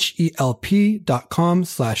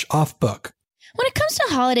betterhelp.com/offbook. When it comes to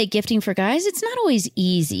holiday gifting for guys, it's not always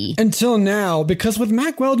easy. Until now, because with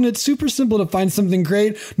Mack Weldon, it's super simple to find something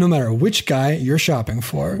great no matter which guy you're shopping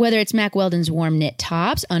for. Whether it's Mack Weldon's warm knit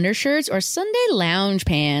tops, undershirts, or Sunday lounge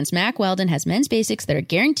pants, Mack Weldon has men's basics that are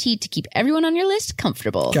guaranteed to keep everyone on your list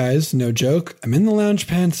comfortable. Guys, no joke. I'm in the lounge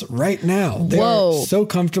pants right now. They're so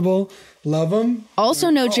comfortable. Love them. Also,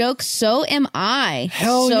 no joke, so am I.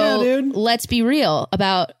 Hell yeah, dude. Let's be real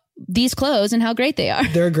about these clothes and how great they are.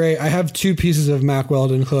 They're great. I have 2 pieces of Mack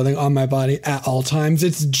Weldon clothing on my body at all times.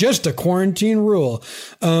 It's just a quarantine rule.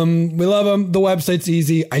 We love them. The website's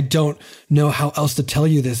easy. I don't know how else to tell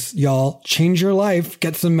you this, y'all. Change your life.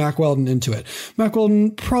 Get some Mack Weldon into it. Mack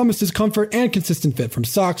Weldon promises comfort and consistent fit from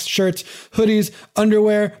socks, shirts, hoodies,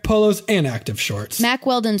 underwear, polos, and active shorts. Mack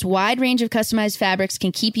Weldon's wide range of customized fabrics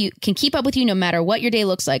can keep up with you no matter what your day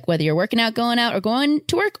looks like, whether you're working out, going out, or going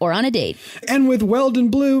to work, or on a date. And with Weldon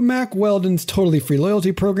Blue, Mack Weldon's totally free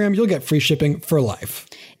loyalty program, you'll get free shipping for life.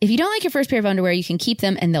 If you don't like your first pair of underwear, you can keep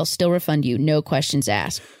them and they'll still refund you. No questions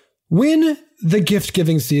asked. Win the gift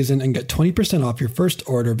giving season and get 20% off your first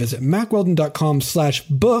order. Visit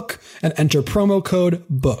MackWeldon.com/book and enter promo code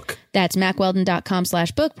BOOK. That's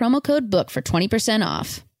MackWeldon.com/book, promo code BOOK for 20%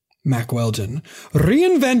 off. Mack Weldon,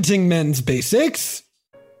 reinventing men's basics.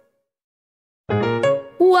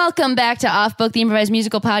 Welcome back to Off Book, the improvised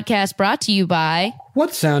musical podcast brought to you by...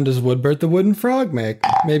 What sound does Woodbird the Wooden Frog make?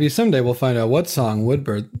 Maybe someday we'll find out what song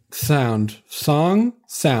Woodbird sound.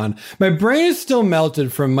 My brain is still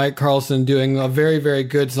melted from Mike Carlson doing a very, very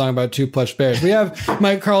good song about two plush bears. We have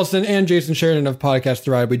Mike Carlson and Jason Sheridan of Podcast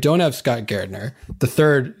The Ride. We don't have Scott Gardner,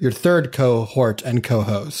 your third cohort and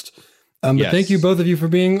co-host. But Yes. thank you, both of you, for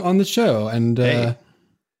being on the show. And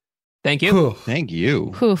Thank you. Thank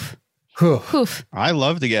you. Hoof. Hoof. I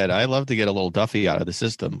love to get a little Duffy out of the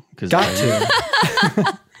system because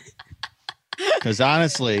because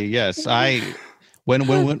honestly, yes, when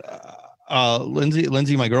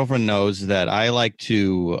Lindsay, my girlfriend, knows that I like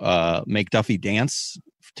to make Duffy dance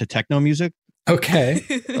to techno music. Okay.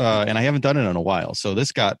 And I haven't done it in a while, so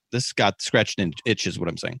this got scratched and itches. What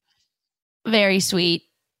I'm saying. Very sweet.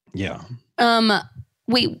 Yeah.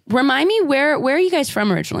 Wait, remind me, where are you guys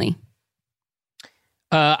from originally?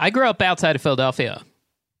 I grew up outside of Philadelphia.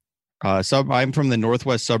 I'm from the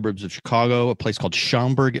northwest suburbs of Chicago, a place called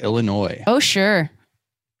Schaumburg, Illinois. Oh, sure.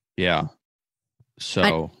 Yeah.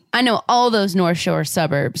 So I know all those North Shore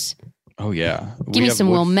suburbs. Oh yeah. Give me some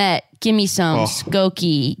Wilmette. Give me some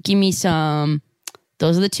Skokie. Give me some.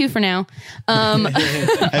 Those are the two for now. Have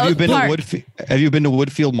you been to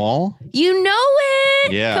Woodfield Mall? You know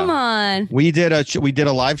it. Yeah. Come on. We did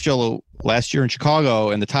a live show last year in Chicago,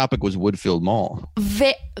 and the topic was Woodfield Mall.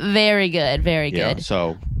 Very good. Very Yeah. good.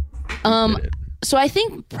 So. So I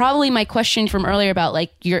think probably my question from earlier about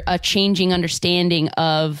like your changing understanding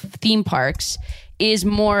of theme parks is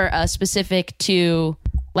more specific to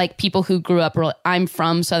like people who grew up. I'm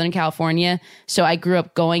from Southern California, so I grew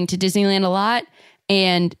up going to Disneyland a lot.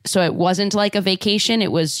 And so it wasn't like a vacation.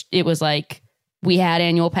 It was like we had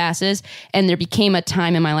annual passes, and there became a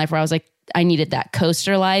time in my life where I was like, I needed that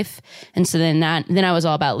coaster life. And so then I was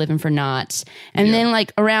all about living for Knott's. And then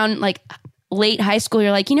like around like late high school,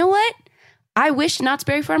 you're like, you know what? I wish Knott's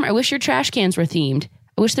Berry Farm, I wish your trash cans were themed.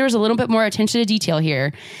 I wish there was a little bit more attention to detail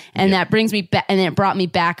here. And that brings me back, and it brought me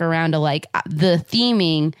back around to like the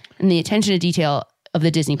theming and the attention to detail of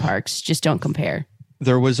the Disney parks just don't compare.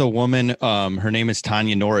 There was a woman, her name is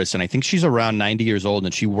Tanya Norris, and I think she's around 90 years old,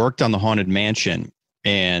 and she worked on the Haunted Mansion.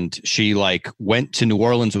 And she like went to New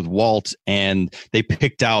Orleans with Walt, and they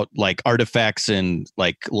picked out like artifacts and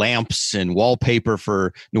like lamps and wallpaper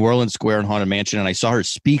for New Orleans Square and Haunted Mansion. And I saw her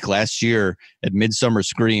speak last year at Midsummer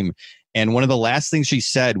Scream. And one of the last things she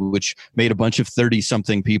said, which made a bunch of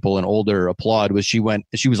 30-something people and older applaud, was she's kind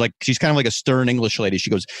of like a stern English lady. She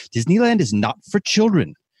goes, Disneyland is not for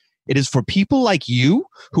children. It is for people like you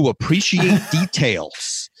who appreciate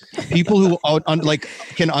details. People who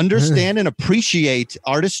can understand and appreciate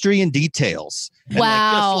artistry and details. And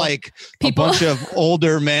wow. Like a bunch of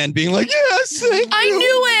older men being like, yes, thank you. I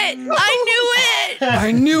knew it.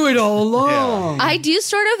 I knew it all along. I do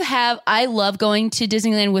sort of I love going to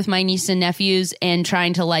Disneyland with my niece and nephews and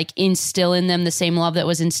trying to like instill in them the same love that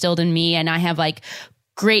was instilled in me. And I have like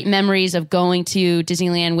great memories of going to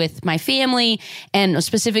Disneyland with my family, and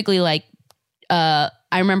specifically like I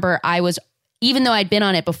remember even though I'd been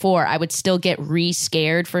on it before, I would still get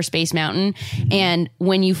re-scared for Space Mountain. And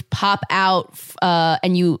when you pop out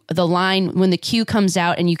and the line, when the queue comes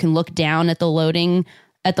out and you can look down at the loading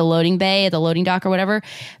bay, at the loading dock or whatever,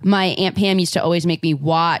 my Aunt Pam used to always make me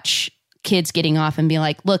watch kids getting off and be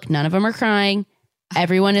like, look, none of them are crying.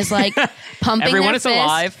 Everyone is like pumping Everyone their is fist.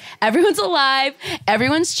 alive. Everyone's alive.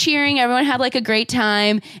 Everyone's cheering. Everyone had like a great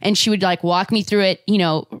time. And she would like walk me through it,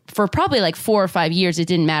 for probably like 4 or 5 years. It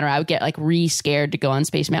didn't matter. I would get like re-scared to go on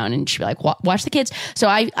Space Mountain, and she'd be like, watch the kids. So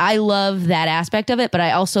I love that aspect of it, but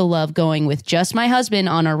I also love going with just my husband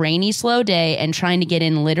on a rainy, slow day and trying to get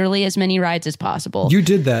in literally as many rides as possible. You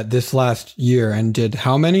did that this last year and did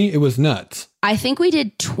how many? It was nuts. I think we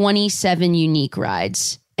did 27 unique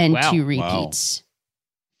rides and Wow. 2 repeats. Wow.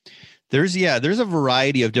 There's a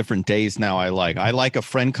variety of different days now. I like a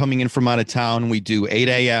friend coming in from out of town. We do 8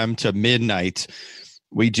 a.m. to midnight.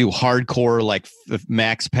 We do hardcore like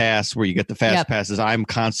max pass where you get the fast passes. I'm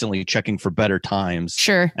constantly checking for better times.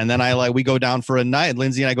 Sure. And then we go down for a night.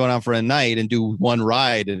 Lindsay and I go down for a night and do one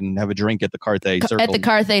ride and have a drink at the Carthay Circle. At the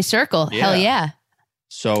Carthay Circle. Yeah. Hell yeah.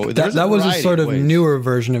 So that was a sort of newer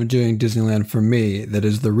version of doing Disneyland for me. That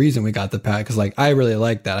is the reason we got the pack, because like I really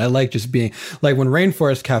like that. I like just being like when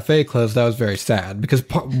Rainforest Cafe closed. That was very sad because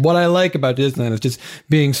what I like about Disneyland is just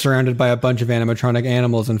being surrounded by a bunch of animatronic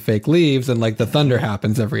animals and fake leaves, and like the thunder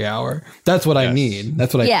happens every hour. That's what I need.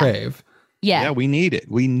 That's what I crave. Yeah. Yeah, we need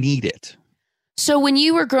it. We need it. So when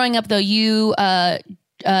you were growing up, though, you,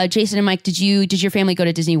 Jason and Mike, did your family go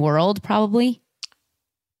to Disney World? Probably.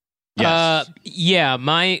 Yeah,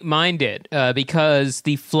 mine did because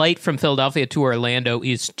the flight from Philadelphia to Orlando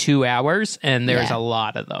is 2 hours, and there's a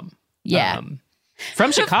lot of them. Yeah.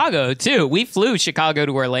 From Chicago too. We flew Chicago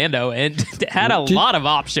to Orlando and had a lot of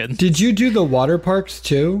options. Did you do the water parks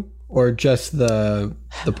too, or just the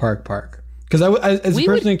park? Because as a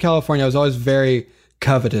person in California, I was always very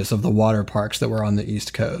covetous of the water parks that were on the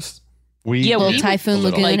East Coast. Typhoon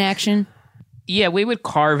Lagoon action. Yeah, we would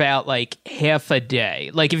carve out like half a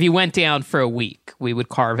day. Like if you went down for a week, we would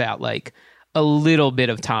carve out like a little bit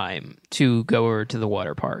of time to go over to the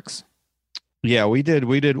water parks. Yeah, we did.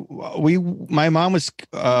 My mom was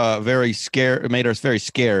very scared, made us very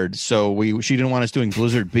scared. So she didn't want us doing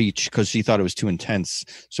Blizzard Beach because she thought it was too intense.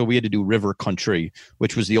 So we had to do River Country,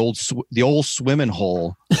 which was the old swimming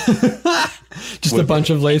hole. Just a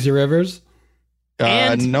bunch of lazy rivers?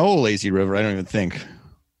 No lazy river, I don't even think.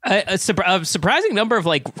 A surprising number of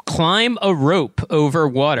like climb a rope over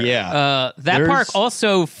water. Yeah. That park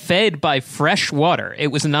also fed by fresh water. It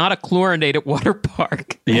was not a chlorinated water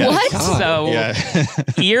park. Yeah. What? So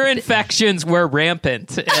ear infections were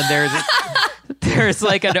rampant. And there's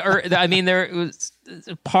like there was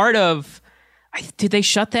part of, did they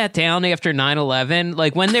shut that down after 9/11?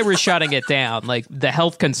 Like when they were shutting it down, like the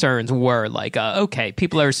health concerns were like, okay,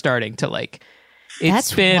 people are starting to like,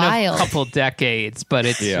 It's been wild. A couple decades, but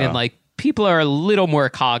it's been like people are a little more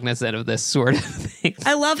cognizant of this sort of thing.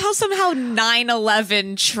 I love how somehow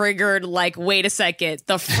 9/11 triggered like, wait a second,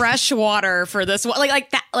 the fresh water for this one,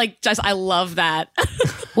 like that, like just I love that.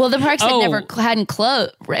 Well, the parks hadn't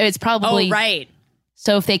closed. It's probably right.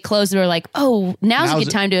 So if they closed, they're like, now's a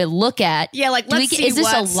good time to look at. Yeah, like let's see. Is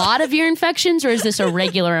this a lot of ear infections or is this a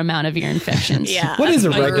regular amount of ear infections? Yeah. What is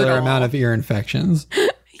a regular amount of ear infections?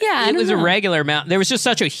 Yeah, it was a regular amount. There was just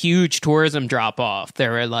such a huge tourism drop off. They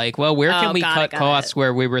were like, well, where can we cut costs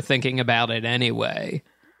where we were thinking about it anyway?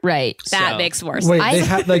 Right. That makes more sense. Wait, they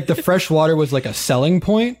had like the fresh water was like a selling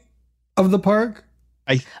point of the park?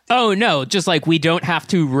 No, just like we don't have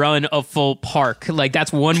to run a full park. Like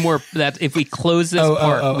that's one more that if we close this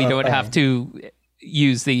park, we don't have to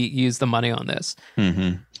use the money on this.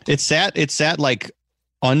 Mm-hmm. It's sat like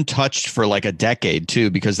untouched for like a decade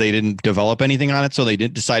too, because they didn't develop anything on it, so they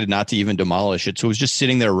decided not to even demolish it. So it was just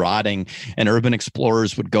sitting there rotting, and urban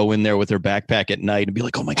explorers would go in there with their backpack at night and be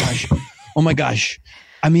like, oh my gosh,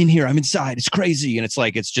 I'm in here, I'm inside, it's crazy. And it's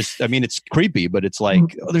like, it's just, I mean, it's creepy, but it's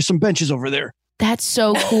like, there's some benches over there. That's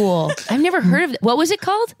so cool. I've never heard of it. What was it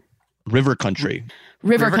called? River Country.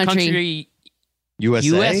 River Country.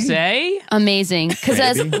 USA? Amazing. Because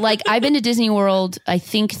I've been to Disney World, I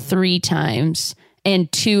think 3 times.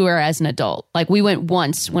 And 2 are as an adult. Like we went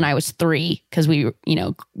once when I was 3 because we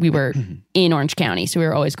were in Orange County, so we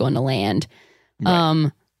were always going to land.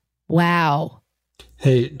 Right. Wow.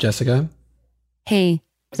 Hey, Jessica. Hey,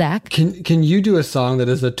 Zach. Can you do a song that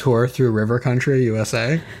is a tour through River Country,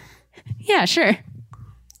 USA? Yeah, sure.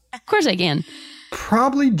 Of course I can.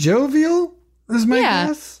 Probably Jovial is my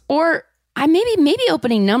guess. Or maybe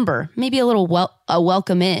opening number. Maybe a little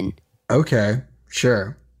welcome in. Okay,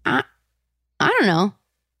 sure. I don't know.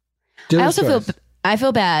 I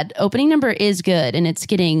feel bad. Opening number is good, and it's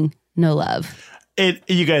getting no love.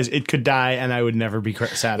 It could die, and I would never be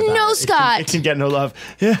sad about it. No, Scott. It can get no love.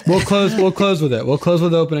 Yeah. We'll close with it. We'll close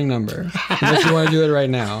with opening number. Unless you want to do it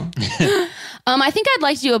right now. I think I'd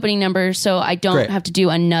like to do opening number so I don't have to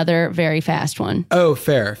do another very fast one. Oh,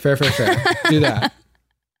 fair. Do that.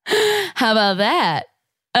 How about that?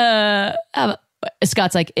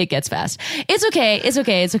 Scott's like, it gets fast. It's okay.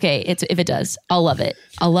 If it does, I'll love it,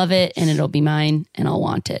 and it'll be mine, and I'll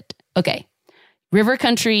want it. Okay. River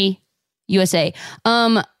Country, USA.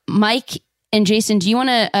 Mike and Jason, do you want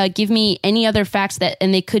to give me any other facts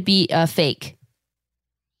and they could be fake?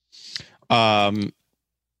 Jason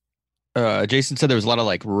said there was a lot of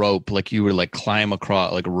like rope, like you would like climb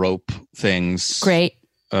across like rope things. Great.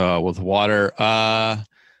 With water.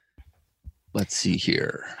 Let's see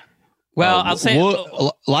here. Well, I'll say a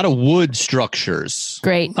lot of wood structures.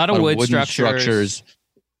 Great. A lot of wood structures.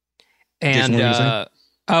 And Jason,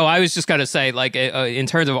 I was just going to say, like, in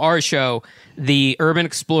terms of our show, the Urban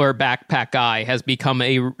Explorer backpack guy has become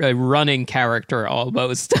a running character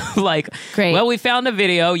almost. Like, great. Well, we found a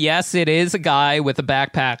video. Yes, it is a guy with a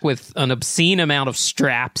backpack with an obscene amount of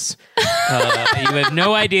straps. You have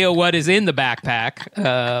no idea what is in the backpack,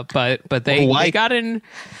 but they got in.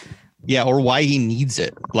 Yeah, or why he needs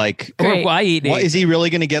it. Like, or why he needs is he really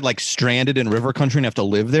going to get like stranded in River Country and have to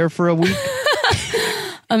live there for a week?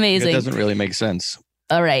 Amazing. It doesn't really make sense.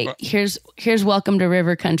 All right, here's Welcome to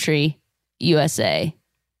River Country, USA.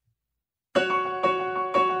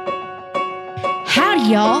 Howdy,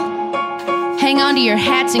 y'all. hang on to your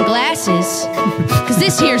hats and glasses, cause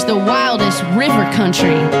this here's the wildest river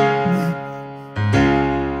country.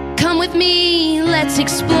 Come with me, let's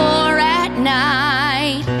explore at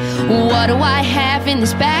night. What do I have in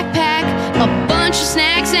this backpack? A bunch of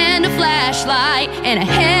snacks and a flashlight, and a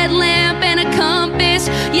headlamp and a compass.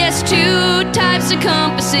 Yes, 2 types of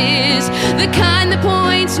compasses, the kind that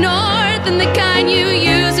points north and the kind you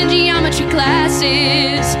use in geometry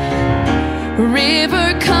classes.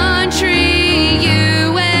 River country,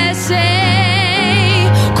 USA.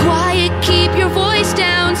 Quiet, keep your voice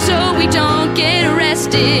down so we don't get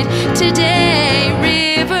arrested today.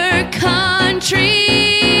 River country,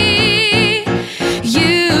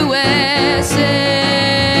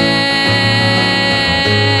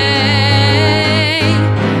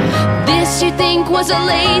 was a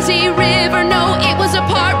lazy river. No, it was a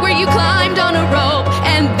part where you climbed on a rope.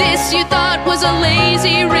 And this you thought was a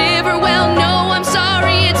lazy river. Well, no, I'm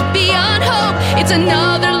sorry, it's beyond hope. It's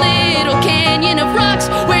another little canyon of rocks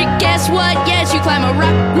where, guess what? Yes, you climb a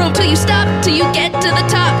rock rope till you stop, till you get to the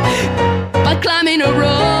top by climbing a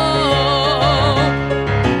rope.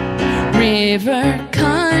 River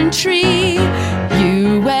country,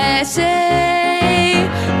 USA.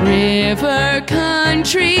 River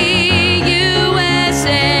country,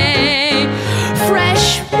 USA.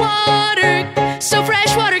 Fresh water, so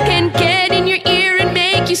fresh water can get in your ear and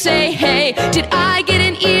make you say, hey, did I get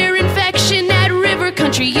an ear infection at River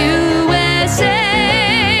Country, USA?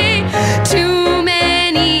 Too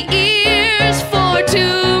many ears for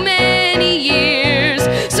too many years.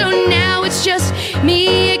 So now it's just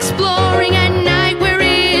me exploring at night. We're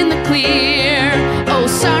in the clear. Oh,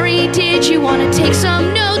 sorry, did you want to take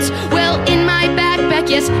some notes? Well, in my backpack,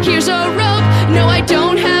 yes, here's a rope. No, I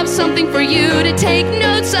don't have something for you to take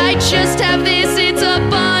notes. I just have this, it's a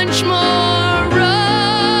bunch more rope.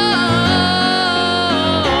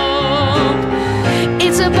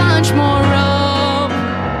 It's a bunch more rope.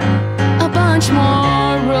 A bunch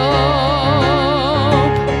more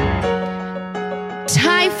rope.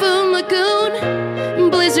 Typhoon Lagoon,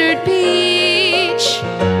 Blizzard Beach.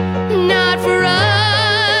 Not for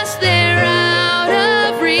us, they're out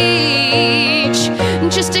of reach.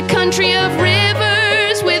 Just a country of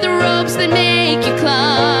rivers with ropes that make you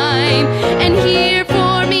climb. And here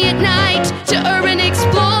for me at night to urban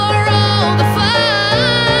explore all the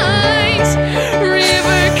finds.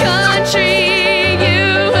 River country,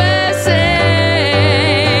 USA.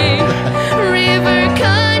 River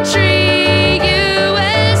country,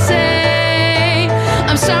 USA.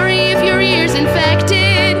 I'm sorry if your ear's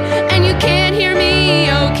infected and you can't hear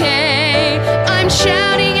me okay. I'm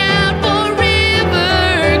shouting out for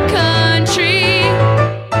river country,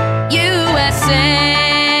 USA.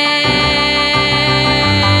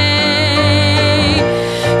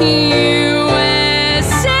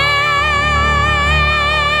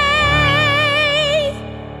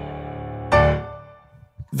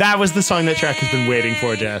 That was the song that Trek has been waiting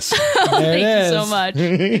for, Jess. There it is. Thank you so much.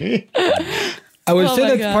 I would Oh say my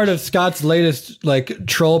that's gosh. part of Scott's latest like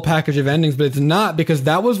troll package of endings, but it's not, because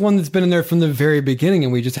that was one that's been in there from the very beginning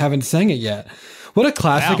and we just haven't sang it yet. What a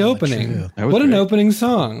classic Wow, opening. That was What an great. opening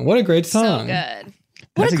song. What a great song. Good.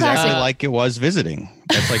 What That's a exactly classic. like it was visiting.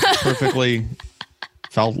 That's like perfectly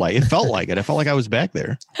felt like it. Felt like it. I felt like I was back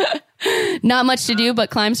there. Not much to do but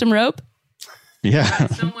climb some rope. Yeah.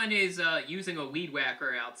 Someone is using a weed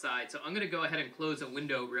whacker outside, so I'm going to go ahead and close a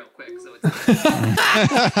window real quick. So it's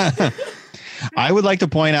I would like to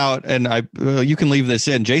point out, and you can leave this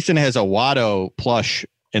in. Jason has a Watto plush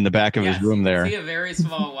in the back of his room there. see a very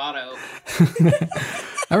small Watto.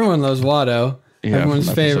 Everyone loves Watto. Yeah, everyone's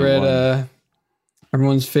from episode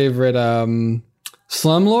favorite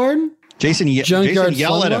slumlord. Jason, Junkyard Jason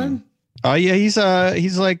yell at slumlord? him. Oh yeah,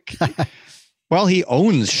 he's like, well, he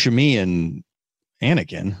owns Shmi and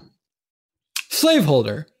Anakin.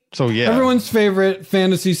 Slaveholder. So yeah, Everyone's favorite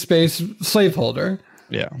fantasy space slaveholder.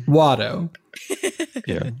 yeah, Watto.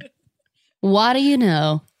 yeah. What do you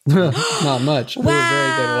know? Not much. Wow.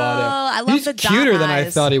 Very good Watto. I love He's the dot cuter than I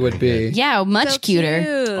eyes. thought he would be. Yeah, much So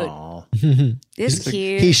cuter. cute. This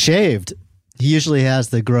cute. He's shaved. He usually has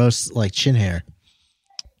the gross like chin hair.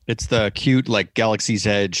 It's the cute like Galaxy's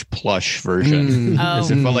Edge plush version.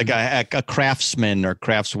 As if like a craftsman or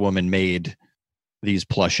craftswoman made these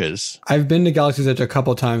plushes. I've been to Galaxy's Edge a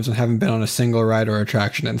couple times and haven't been on a single ride or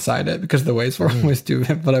attraction inside it because the waits were always too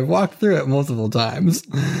big, but I've walked through it multiple times.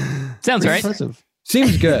 Sounds right. Impressive.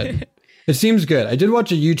 Seems good. It seems good. I did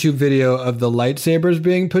watch a YouTube video of the lightsabers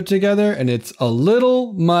being put together, and it's a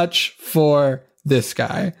little much for this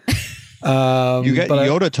guy. But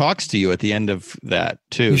Yoda talks to you at the end of that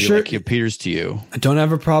too. He appears to you. I don't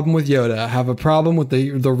have a problem with Yoda. I have a problem with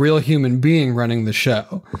the real human being running the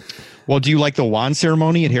show. Well, do you like the wand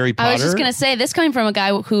ceremony at Harry Potter? I was just gonna say this coming from a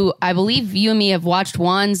guy who I believe you and me have watched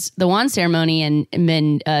the wand ceremony and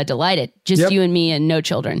been delighted. Just you and me and no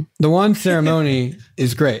children. The wand ceremony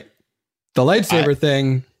is great. The lightsaber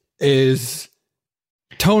thing is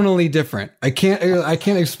tonally different. I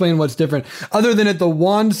can't explain what's different other than at the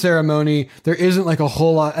wand ceremony there isn't like a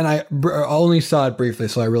whole lot, and I only saw it briefly,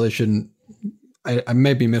 so I really shouldn't. I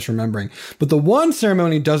may be misremembering, but the wand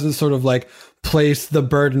ceremony doesn't sort of like place the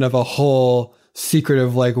burden of a whole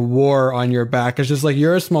secretive like war on your back. It's just like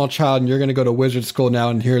you're a small child and you're going to go to wizard school now,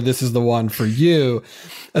 and here, this is the wand for you,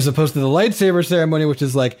 as opposed to the lightsaber ceremony, which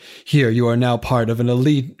is like, here, you are now part of an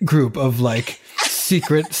elite group of like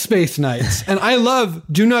secret space knights. And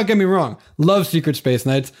do not get me wrong, love secret space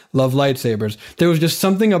knights, love lightsabers. There was just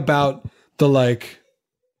something about the like,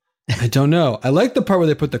 I don't know. I like the part where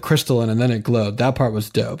they put the crystal in and then it glowed. That part was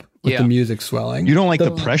dope with the music swelling. You don't like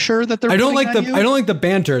the pressure that they're I don't putting like on you? I don't like the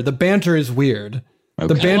banter. The banter is weird.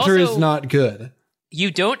 The banter is not good. You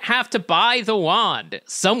don't have to buy the wand.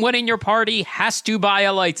 Someone in your party has to buy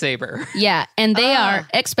a lightsaber. Yeah, and they are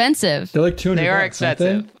expensive. They're like $200. They are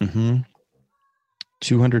expensive.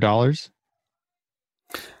 $200.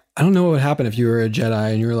 I don't know what would happen if you were a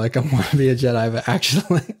Jedi and you were like, I want to be a Jedi, but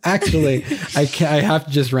actually, I can't. I have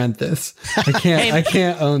to just rent this. I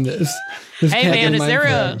can't own this. Hey man, is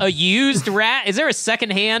there a used rack? Is there a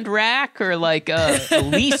secondhand rack or like a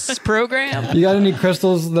lease program? You got any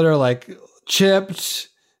crystals that are like chipped?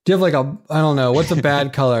 Do you have like I don't know, what's a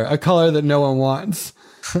bad color? A color that no one wants.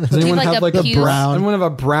 Does anyone have like a brown? Anyone have a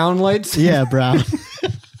brown lights? Yeah, brown.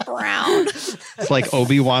 Brown. It's like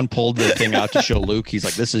Obi-Wan pulled the thing out to show Luke. He's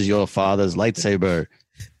like, this is your father's lightsaber.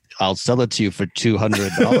 I'll sell it to you for $200.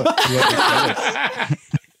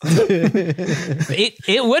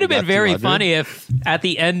 It would have been very funny if at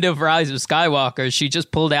the end of Rise of Skywalker she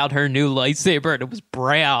just pulled out her new lightsaber and it was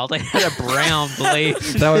brown. It had a brown blade.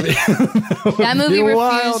 That movie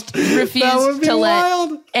refused to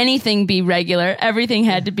let anything be regular. Everything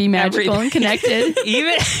had to be magical and connected.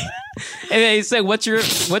 Even and they said, what's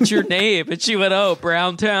your name? And she went, oh,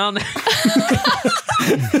 Browntown.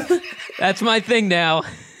 That's my thing now.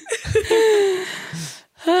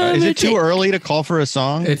 Is it too early to call for a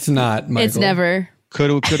song? It's not, Michael. It's never.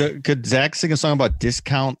 Could Zach sing a song about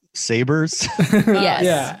discount sabers?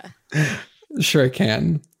 Yes. Yeah. Sure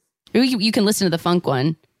can. You can listen to the funk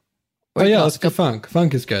one. Oh yeah, let's go funk.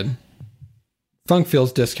 Funk is good. Funk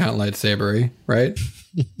feels discount lightsabery, right?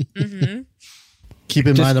 Mm-hmm. Keep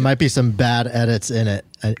in mind there might be some bad edits in it.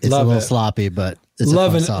 It's a little sloppy, but it's a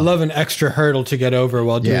fun song. Love an extra hurdle to get over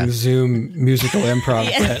while doing Zoom musical improv.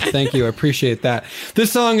 Thank you, I appreciate that.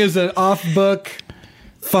 This song is an off-book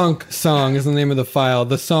funk song. Is the name of the file.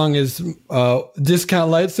 The song is Discount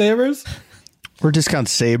Lightsabers or Discount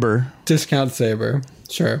Saber. Discount Saber,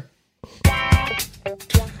 sure.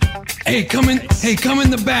 Hey, come in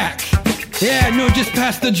the back. Yeah, no, just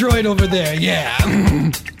past the droid over there. Yeah.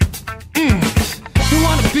 You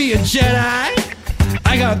want to be a Jedi?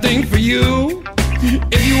 I got a thing for you.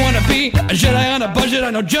 If you want to be a Jedi on a budget, I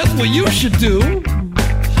know just what you should do.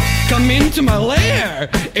 Come into my lair.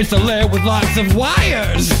 It's a lair with lots of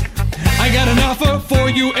wires. I got an offer for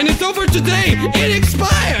you, and it's over today. It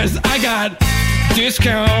expires. I got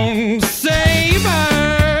discount sabers,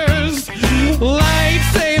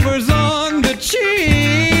 lightsabers on the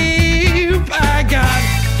cheap. I got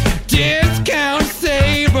discount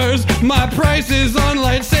sabers. My prices on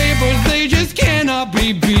lightsabers, they just cannot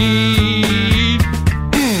be beat.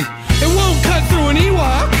 It won't cut through an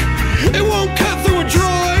Ewok. It won't cut through a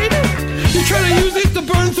droid. You try to use it to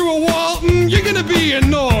burn through a wall, you're gonna be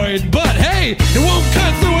annoyed. But hey, it won't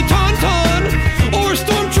cut through a Tauntaun or a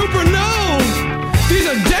Stormtrooper, no. These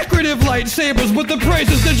are decorative lightsabers, but the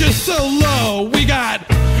prices, they're just so low. We got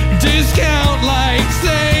discount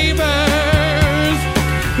lightsabers.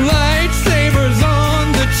 Lightsabers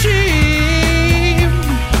on the cheap.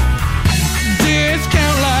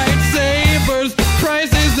 Discount lightsabers.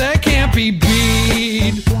 Prices that can't be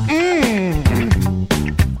beat.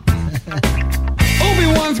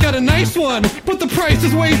 Obi-Wan's got a nice one, but the price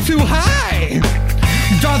is way too high.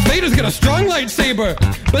 Darth Vader's got a strong lightsaber,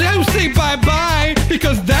 but I would say bye-bye,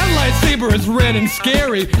 because that lightsaber is red and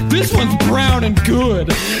scary. This one's brown and good.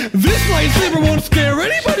 This lightsaber won't scare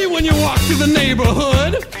anybody when you walk through the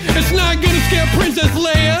neighborhood. It's not gonna scare Princess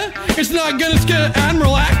Leia. It's not gonna scare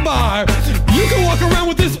Admiral Akbar. You can walk around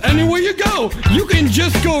with this anywhere you go. You can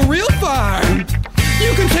just go real far.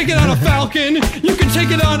 You can take it on a Falcon. You can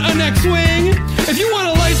take it on an X-Wing. If you want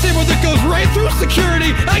a lightsaber that goes through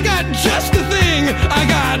security. I got just the thing. I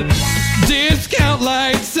got discount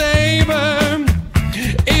lightsaber.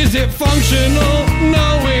 Is it functional?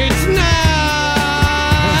 No, it's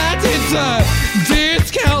not. It's a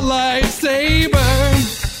discount lightsaber.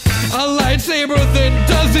 A lightsaber that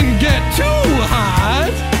doesn't get too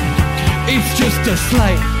hot. It's just a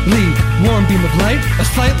slightly warm beam of light. A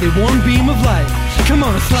slightly warm beam of light. Come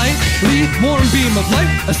on, a slightly warm beam of light.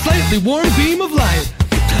 A slightly warm beam of light.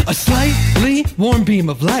 A slightly warm beam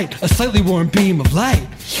of light. A slightly warm beam of light.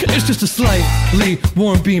 It's just a slightly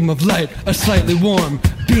warm beam of light. A slightly warm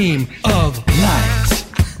beam of light.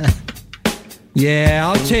 Yeah,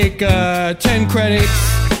 I'll take 10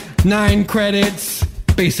 credits, 9 credits,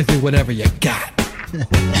 basically whatever you got.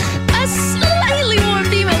 A slightly warm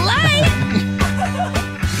beam of light.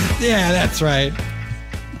 Yeah, that's right.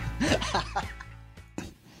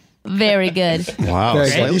 Very good. Wow. Very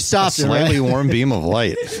Slightly, good. You stopped it, slightly right? warm beam of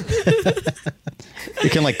light. You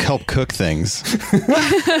can like help cook things.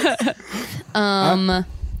 I'm gonna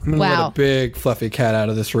let Wow. a big fluffy cat out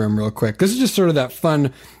of this room real quick. This is just sort of that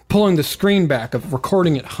fun pulling the screen back of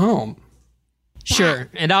recording at home. Sure,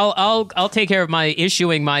 and I'll take care of my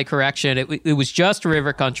issuing my correction. It was just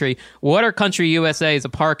River Country. Water Country USA is a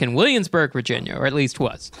park in Williamsburg, Virginia, or at least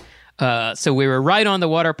was. So we were right on the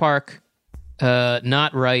water park,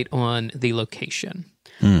 not right on the location.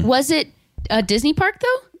 Was it a Disney park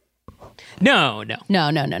though? No.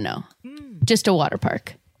 No. Just a water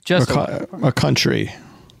park. Just A country.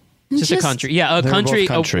 Just a country. Yeah, a They're country, both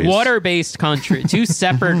countries. a water-based country. Two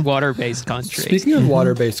separate water-based countries. Speaking of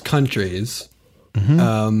water-based countries,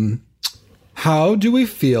 how do we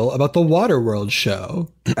feel about the Waterworld show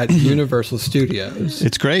at Universal Studios?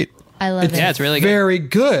 It's great. I love it. Yeah, it's really good. Very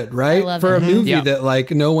good, right? I love For it. a movie Yeah. that like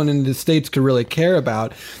no one in the States could really care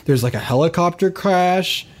about. There's like a helicopter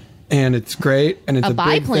crash, and it's great, and it's A a,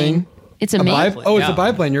 big biplane. thing. It's A amazing. oh, it's Yeah. a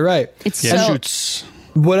biplane. You're right. It's Yeah, so shoots.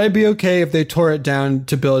 Would I be okay if they tore it down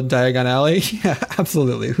to build Diagon Alley? Yeah,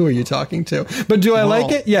 absolutely. Who are you talking to? But do I Well-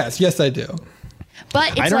 like it? Yes, I do. But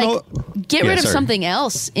I it's don't like know- get Yeah, rid of sorry. something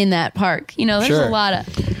else in that park. You know, there's Sure. a lot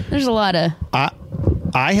of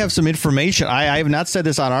I have some information. I have not said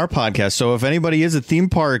this on our podcast, so if anybody is a theme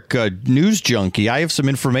park news junkie, I have some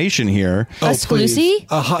information here. exclusive.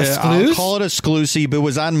 I'll I'll call it exclusive. It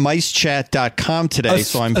was on micechat.com today,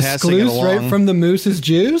 so I'm passing it along. right from the Moose's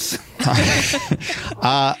juice?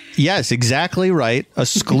 Yes, exactly right. A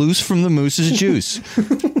scloose from the Moose's juice.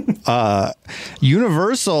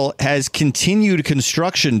 Universal has continued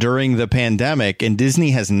construction during the pandemic, and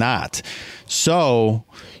Disney has not. So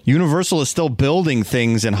Universal is still building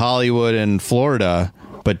things in Hollywood and Florida,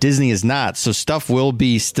 but Disney is not. So stuff will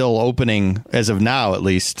be still opening, as of now at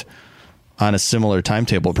least, on a similar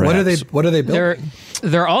timetable. Perhaps. What are they building?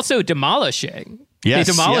 They're also demolishing. Yes,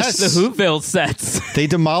 they demolished yes. the Whoville sets. They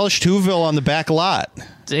demolished Whoville on the back lot.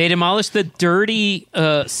 They demolished the dirty,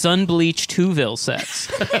 sun-bleached Whoville sets.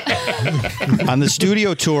 On the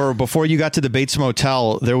studio tour, before you got to the Bates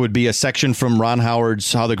Motel, there would be a section from Ron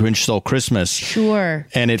Howard's How the Grinch Stole Christmas. Sure.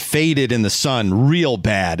 And it faded in the sun real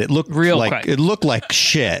bad. It looked Real like quick. it looked like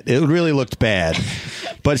shit. It really looked bad.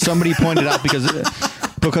 But somebody pointed out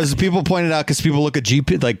because people pointed out because people look at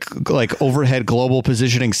GP like overhead global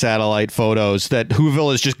positioning satellite photos that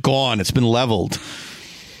Whoville is just gone. It's been leveled.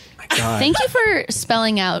 Thank you for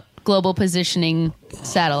spelling out global positioning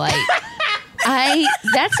satellite.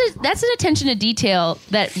 That's an attention to detail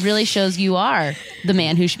that really shows you are the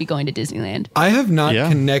man who should be going to Disneyland. I have not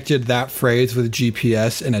connected that phrase with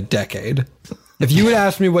GPS in a decade. If you had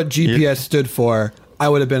asked me what GPS stood for, I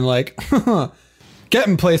would have been like,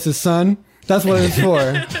 getting places, son. That's what it's for.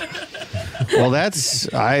 Well, I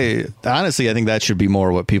think that should be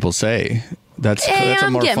more what people say. That's a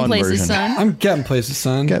I'm more getting fun places, version. son. I'm getting places,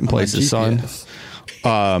 son. Getting places, son.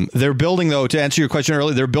 They're building, though, to answer your question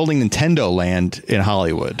earlier, they're building Nintendo Land in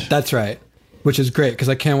Hollywood. That's right, which is great because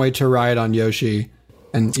I can't wait to ride on Yoshi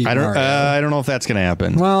and eat Mario. I don't know if that's going to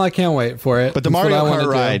happen. Well, I can't wait for it. But the That's what I Mario wanna Kart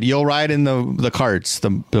do. ride, you'll ride in the carts,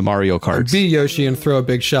 the Mario karts. Be Yoshi and throw a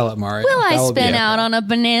big shell at Mario. Will I That will be spin epic. out on a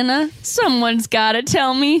banana? Someone's got to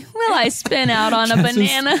tell me. Will I spin out on a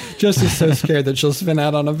banana? Jess is so scared that she'll spin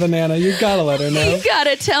out on a banana. You gotta let her know. You got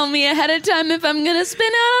to tell me ahead of time if I'm going to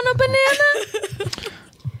spin out on a banana.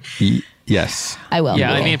 Yes. I will.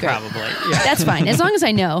 Yeah, I Okay, mean, great. probably. Yeah. That's fine. As long as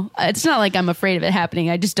I know. It's not like I'm afraid of it happening.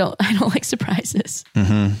 I don't like surprises.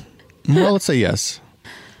 Mm-hmm. Well, let's say yes.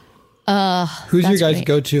 Who's your that's guys' great.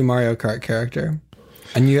 go-to Mario Kart character?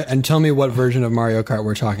 And tell me what version of Mario Kart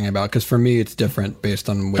we're talking about, because for me it's different based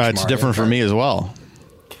on which. It's Mario different for Kart. me as well.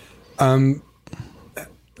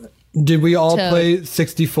 Did we all Toad. play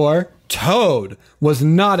 64? Toad was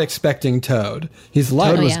not expecting Toad. He's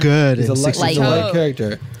light. Toad was good He's in a light 64.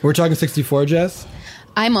 character. We're talking 64, Jess?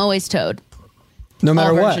 I'm always Toad. No matter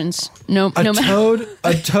All what. versions. No A matter.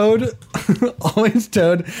 Toad, always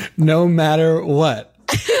Toad, no matter what.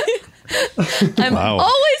 I'm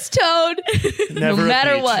always Toad. no Never a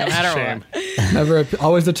matter peach, what. no matter what.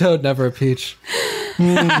 Always a Toad, never a peach.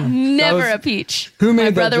 Never a peach. Who made My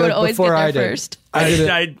that brother would joke always get before there I did? first.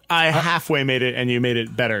 I halfway made it, and you made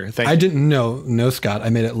it better. Thank I you. didn't know. No, Scott. I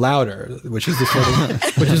made it louder, which is the sort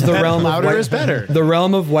of, which is the realm Louder of white, is better. The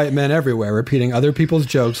realm of white men everywhere, repeating other people's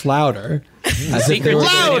jokes louder. As if they Secret were to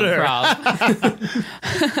good Louder.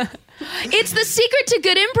 improv. It's the secret to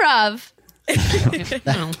good improv.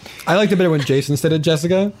 I liked it better when Jason said it,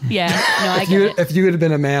 Jessica. Yeah. No, I If get you it. if you had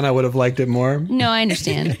been a man, I would have liked it more. No, I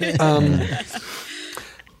understand.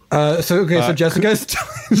 So Jessica's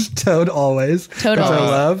Toad always. Toad which I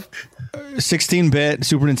always. love. 16-bit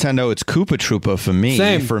Super Nintendo, it's Koopa Troopa for me.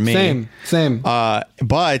 Same.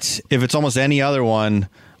 But if it's almost any other one,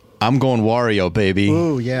 I'm going Wario, baby.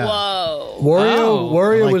 Ooh, yeah. Whoa.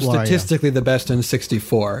 Wario I like was Wario. statistically the best in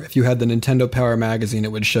 64. If you had the Nintendo Power magazine,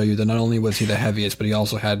 it would show you that not only was he the heaviest, but he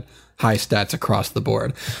also had high stats across the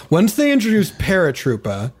board. Once they introduced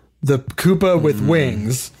Paratroopa, the Koopa with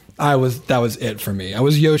wings, that was it for me. I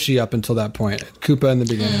was Yoshi up until that point. Koopa in the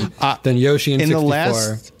beginning, then Yoshi in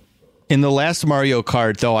 64. In the last Mario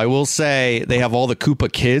Kart, though, I will say they have all the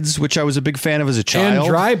Koopa kids, which I was a big fan of as a child. And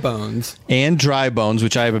Dry Bones. And Dry Bones,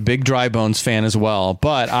 which I have a big Dry Bones fan as well.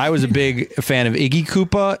 But I was a big fan of Iggy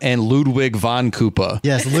Koopa and Ludwig von Koopa.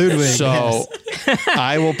 Yes, Ludwig. So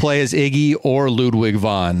I will play as Iggy or Ludwig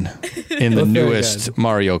von in the Both very newest good.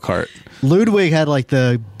 Mario Kart. Ludwig had like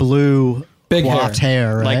the blue Big coiffed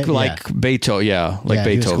hair, right? Like Beethoven, Yeah, he was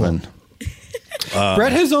Beethoven. cool.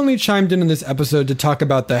 Brett has only chimed in this episode to talk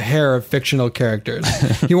about the hair of fictional characters.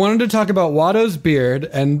 He wanted to talk about Watto's beard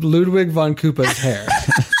and Ludwig von Koopa's hair,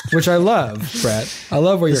 which I love, Brett. I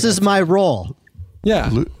love where This you're. is my role. Yeah,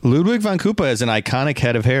 Ludwig von Koopa has an iconic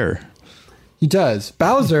head of hair. he does.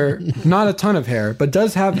 Bowser, not a ton of hair, but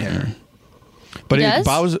does have hair. But He does?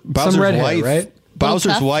 Bowser's Some red hair, wife, right?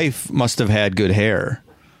 Bowser's tuft? wife must have had good hair.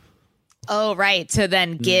 Oh, right. To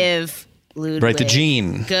then give Ludwig Right, the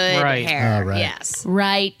gene. good Right. hair. Oh, right. Yes.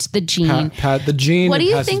 Right, the gene. Pat the gene What do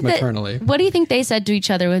you passes think maternally. What do you think they said to each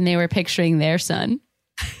other when they were picturing their son?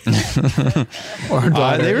 Or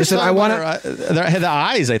daughter. They were said, talking I want about the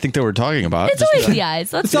eyes. I think they were talking about. It's always the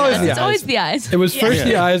eyes. Let's It's always be honest. the It's eyes. always the eyes. It was first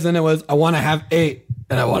the eyes, then it was, I want to have 8,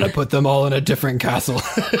 and I want to put them all in a different castle.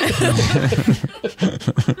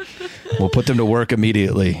 We'll put them to work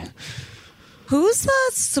immediately. Who's the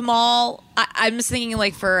small? I'm just thinking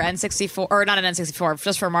like for N64 or not an N64,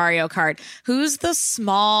 just for Mario Kart. Who's the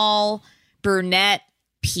small brunette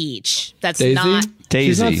Peach? That's Daisy? not.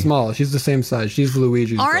 She's not Daisy. small. She's the same size. She's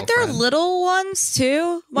Luigi's Aren't there girlfriend. little ones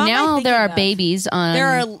too? What am I Now there thinking are of? babies on. There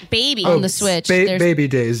are babies on the Switch. There's Baby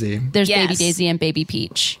Daisy. there's Yes. Baby Daisy and Baby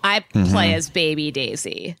Peach. I play as Baby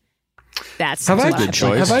Daisy. That's Have I, what- good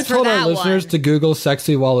choice. have I For told our that listeners one. to Google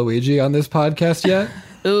sexy Waluigi on this podcast yet?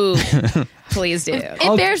 Ooh, please do.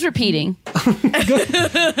 It bears repeating.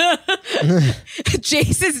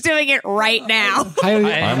 Jason's doing it right now.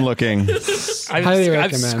 I'm looking. Highly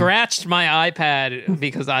I've recommend. scratched my iPad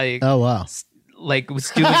because I Oh, wow.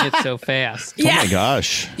 was doing it so fast. Oh my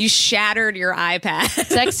gosh. You shattered your iPad.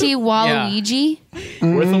 Sexy Waluigi.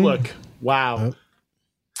 Worth a look. Wow.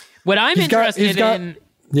 What I'm He's got- interested he's got- in,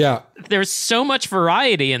 Yeah. there's so much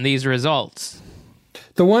variety in these results.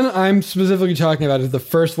 The one I'm specifically talking about is the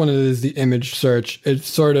first one. It is the image search. It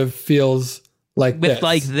sort of feels like With this.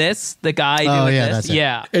 like this, the guy Oh, doing yeah, this. that's it.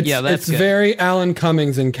 Yeah. It's, yeah, that's it's good. very Alan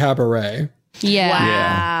Cummings in Cabaret. Yeah.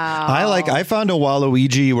 Wow. I found a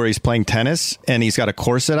Waluigi where he's playing tennis and he's got a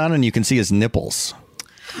corset on and you can see his nipples.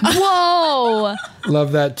 Whoa.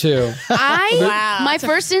 Love that too. My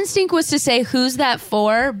first instinct was to say, who's that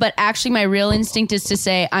for? But actually, my real instinct is to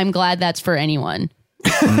say, I'm glad that's for anyone.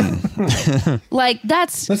 Like,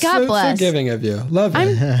 that's That's God so, bless. so giving of you. Love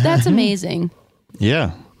it. That's amazing.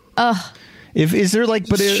 Yeah. Ugh. Is there like,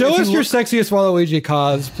 but Show if us you your look, sexiest Waluigi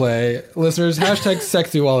cosplay, listeners. Hashtag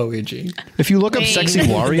sexy Waluigi. if you look up sexy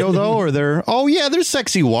Wario though, or there's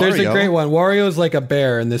sexy Wario. There's a great one. Wario's like a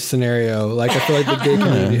bear in this scenario. Like I feel like the gay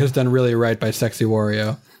community has done really right by sexy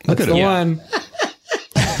Wario. That's at the him. one.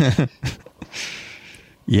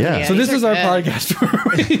 Yeah. So this these is are our good. podcast where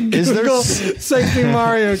we Is there Google s- sexy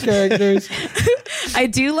Mario characters. I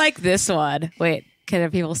do like this one. Wait, can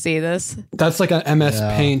people see this? That's like an MS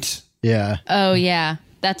Paint. Yeah. Oh, yeah.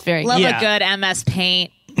 That's very Love good. a good MS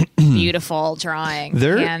Paint. Beautiful drawing.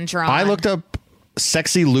 There, Hand drawn. I looked up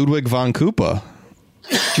sexy Ludwig von Koopa.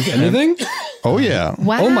 Did you get anything? Oh yeah.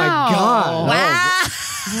 Wow. Oh my god.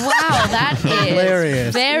 Wow, that is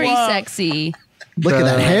Hilarious. very Whoa. sexy. Look at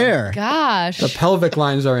that hair. Gosh. The pelvic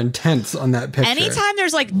lines are intense on that picture. Anytime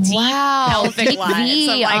there's like deep pelvic Deep lines,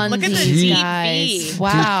 V I'm like, on look at the these deep guys. V.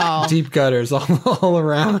 Wow. Deep gutters all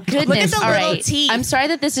around. Goodness. Look at the All little right. teeth. I'm sorry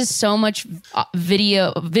that this is so much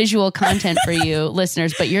visual content for you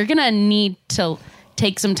listeners, but you're gonna need to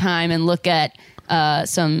take some time and look at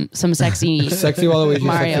some sexy Sexy Waluigi,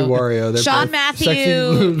 Mario. Sexy Wario. They're Sean both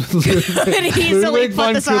Matthew sexy could easily Ludwig put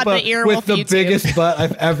von this on the Koopa Earwolf with the YouTube. biggest butt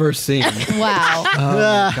I've ever seen. Wow. Oh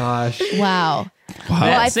my gosh. Wow. Well,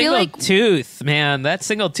 That I feel single like tooth, man. That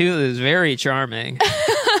single tooth is very charming.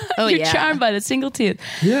 Oh, you're yeah. charmed by the single tooth.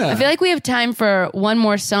 Yeah. I feel like we have time for one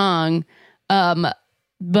more song.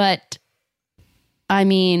 But I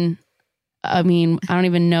mean, I don't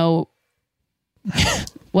even know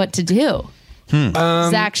what to do.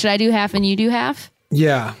 Zach, should I do half and you do half?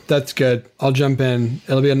 Yeah, that's good. I'll jump in.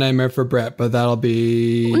 It'll be a nightmare for Brett, but that'll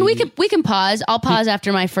be. We can pause. I'll pause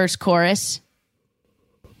after my first chorus.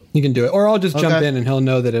 You can do it, or I'll just jump Okay. in and he'll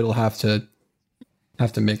know that it'll have to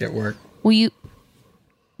make it work. Will you?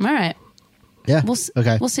 All right. Yeah.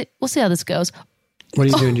 Okay. We'll see. We'll see how this goes. What are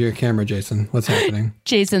you doing to your camera, Jason? What's happening?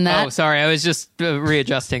 Jason, that Oh, sorry. I was just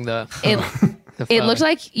readjusting the. it phone. looked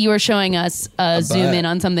like you were showing us a zoom butt. in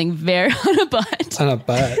on something very on a butt. On a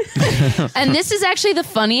butt. And this is actually the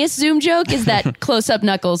funniest Zoom joke is that close-up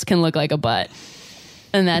Knuckles can look like a butt.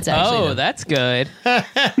 And that's actually that's good.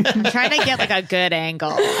 I'm trying to get like a good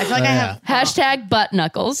angle. I feel like I have. hashtag butt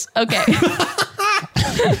Knuckles. Okay.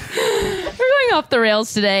 We're going off the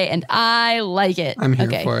rails today, and I like it. I'm here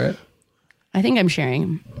okay. for it. I think I'm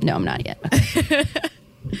sharing. No, I'm not yet.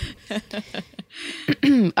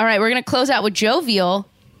 Okay. All right, we're going to close out with Jovial.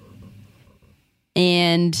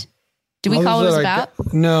 And do we call what it's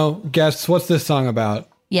about? No, guess what's this song about?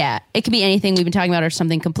 Yeah, it could be anything we've been talking about or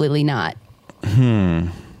something completely not.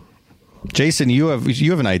 Jason, you have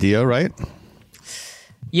an idea, right?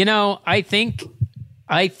 You know, I think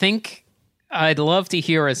I'd love to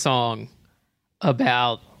hear a song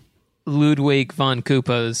about Ludwig von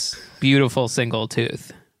Koopa's beautiful single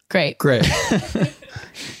tooth. Great.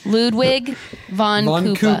 Ludwig von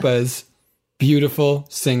Koopa. Koopa's beautiful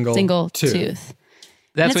single tooth.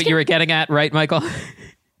 That's what you were getting at, right, Michael?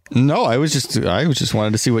 No, I was just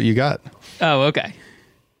wanted to see what you got. Oh, okay.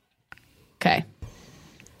 Okay.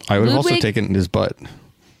 I would have also Ludwig- taken his butt.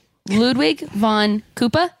 Ludwig von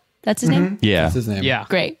Koopa? That's his name? Yeah. That's his name. Yeah.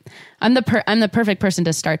 Great. I'm the perfect person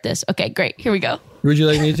to start this. Okay, great. Here we go. Would you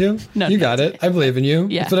like me to? No, You got it. I believe in you.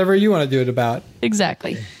 Yeah. It's whatever you want to do it about.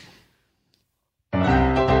 Exactly.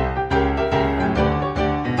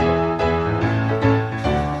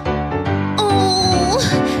 Oh,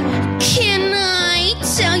 can I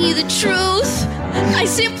tell you the truth? I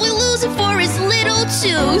simply lose it for his little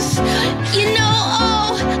tooth. You know,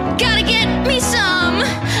 oh, gotta get me some.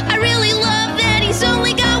 I really love that he's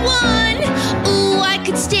only got one. Ooh, I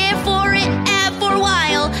could stare for it for a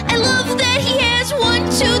while. I love that he has one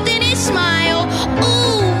tooth in his smile.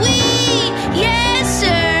 Ooh, wee, yes,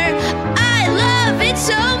 sir. I love it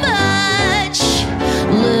so much.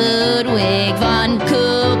 Ludwig von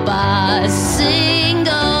Koopa's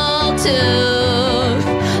single tooth.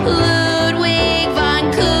 Ludwig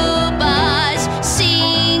von Koopa's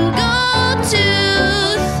single tooth.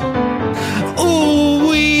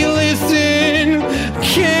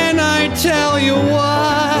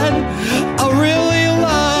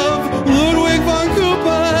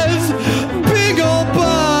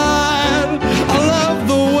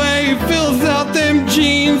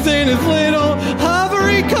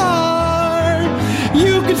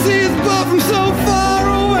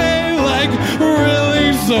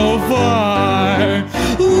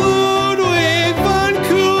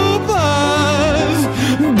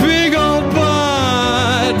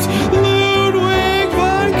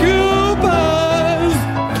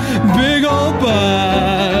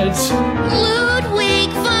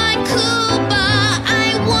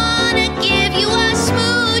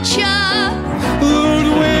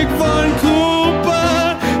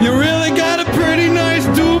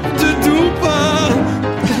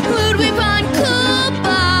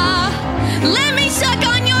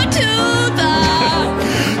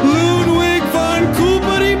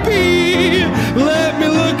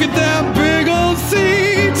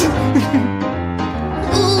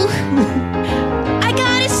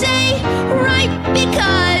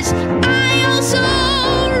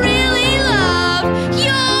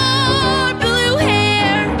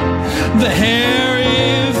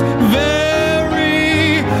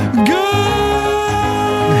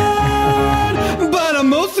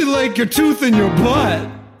 like your tooth in your butt.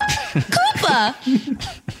 Koopa.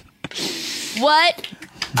 What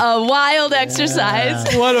a wild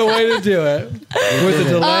exercise. What a way to do it. With a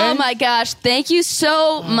delay. Oh my gosh. Thank you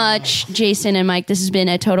so much, Jason and Mike. This has been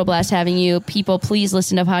a total blast having you. People, please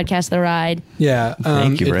listen to Podcast The Ride. Yeah.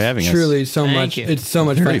 Thank you for having us. Truly so much. you. It's so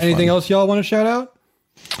much fun. Very Anything fun. else y'all want to shout out?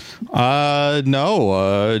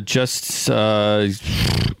 No. Just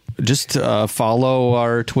follow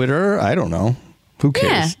our Twitter. I don't know. Who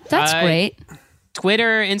cares? Yeah, that's great.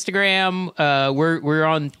 Twitter, Instagram. We're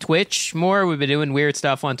on Twitch more. We've been doing weird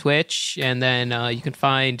stuff on Twitch, and then you can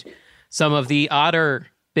find some of the odder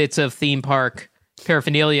bits of theme park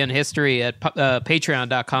paraphernalia and history at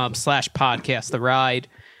patreon.com/podcast the ride.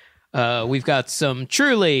 We've got some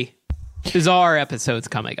truly bizarre episodes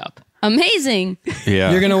coming up. Amazing. Yeah.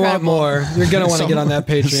 You're going to want more. You're going to want to get on that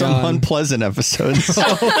Patreon. Some unpleasant episodes.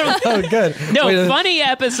 Oh, good. No, Wait, funny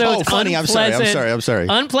episodes. Oh, funny. I'm sorry.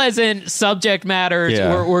 Unpleasant subject matters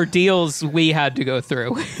or deals we had to go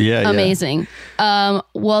through. Yeah. Amazing.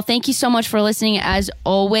 Well, thank you so much for listening. As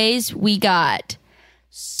always, we got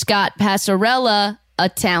Scott Passarella, a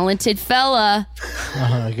talented fella.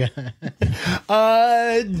 Oh, God.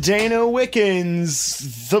 Dana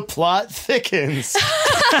Wickens, the plot thickens.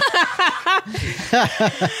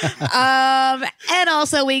 And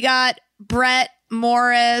also we got Brett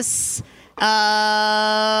Morris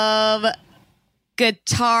of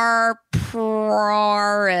Guitar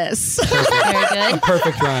Proris. Very good.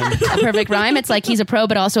 Perfect rhyme. A perfect rhyme. It's like he's a pro,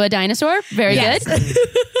 but also a dinosaur. Very good.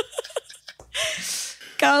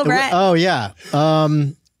 Go, Brett. Oh, yeah.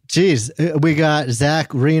 Geez, we got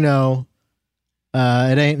Zach Reno.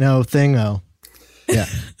 It ain't no thingo. Yeah.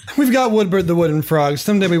 We've got Woodbird the Wooden Frog.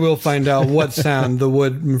 Someday we will find out what sound the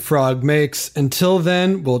wooden frog makes. Until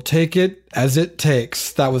then, we'll take it as it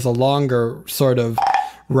takes. That was a longer sort of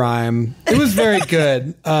rhyme. It was very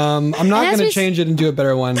good. I'm not going to change it and do a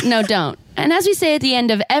better one. No, don't. And as we say at the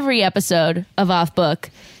end of every episode of Off Book,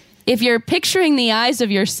 if you're picturing the eyes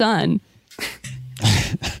of your son,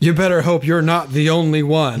 you better hope you're not the only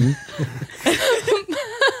one.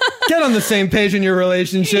 Get on the same page in your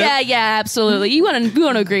relationship. Yeah, absolutely. You want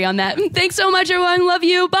to agree on that. Thanks so much, everyone. Love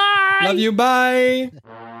you. Bye. Love you. Bye.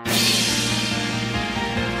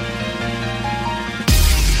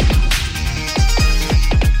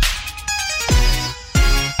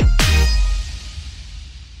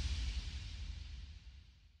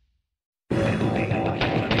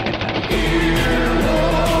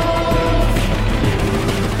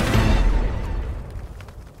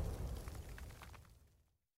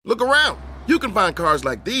 Look around. You can find cars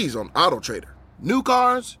like these on AutoTrader. New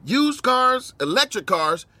cars, used cars, electric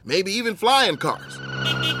cars, maybe even flying cars.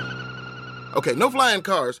 Okay, no flying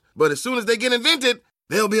cars, but as soon as they get invented,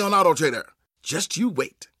 they'll be on AutoTrader. Just you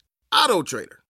wait. AutoTrader.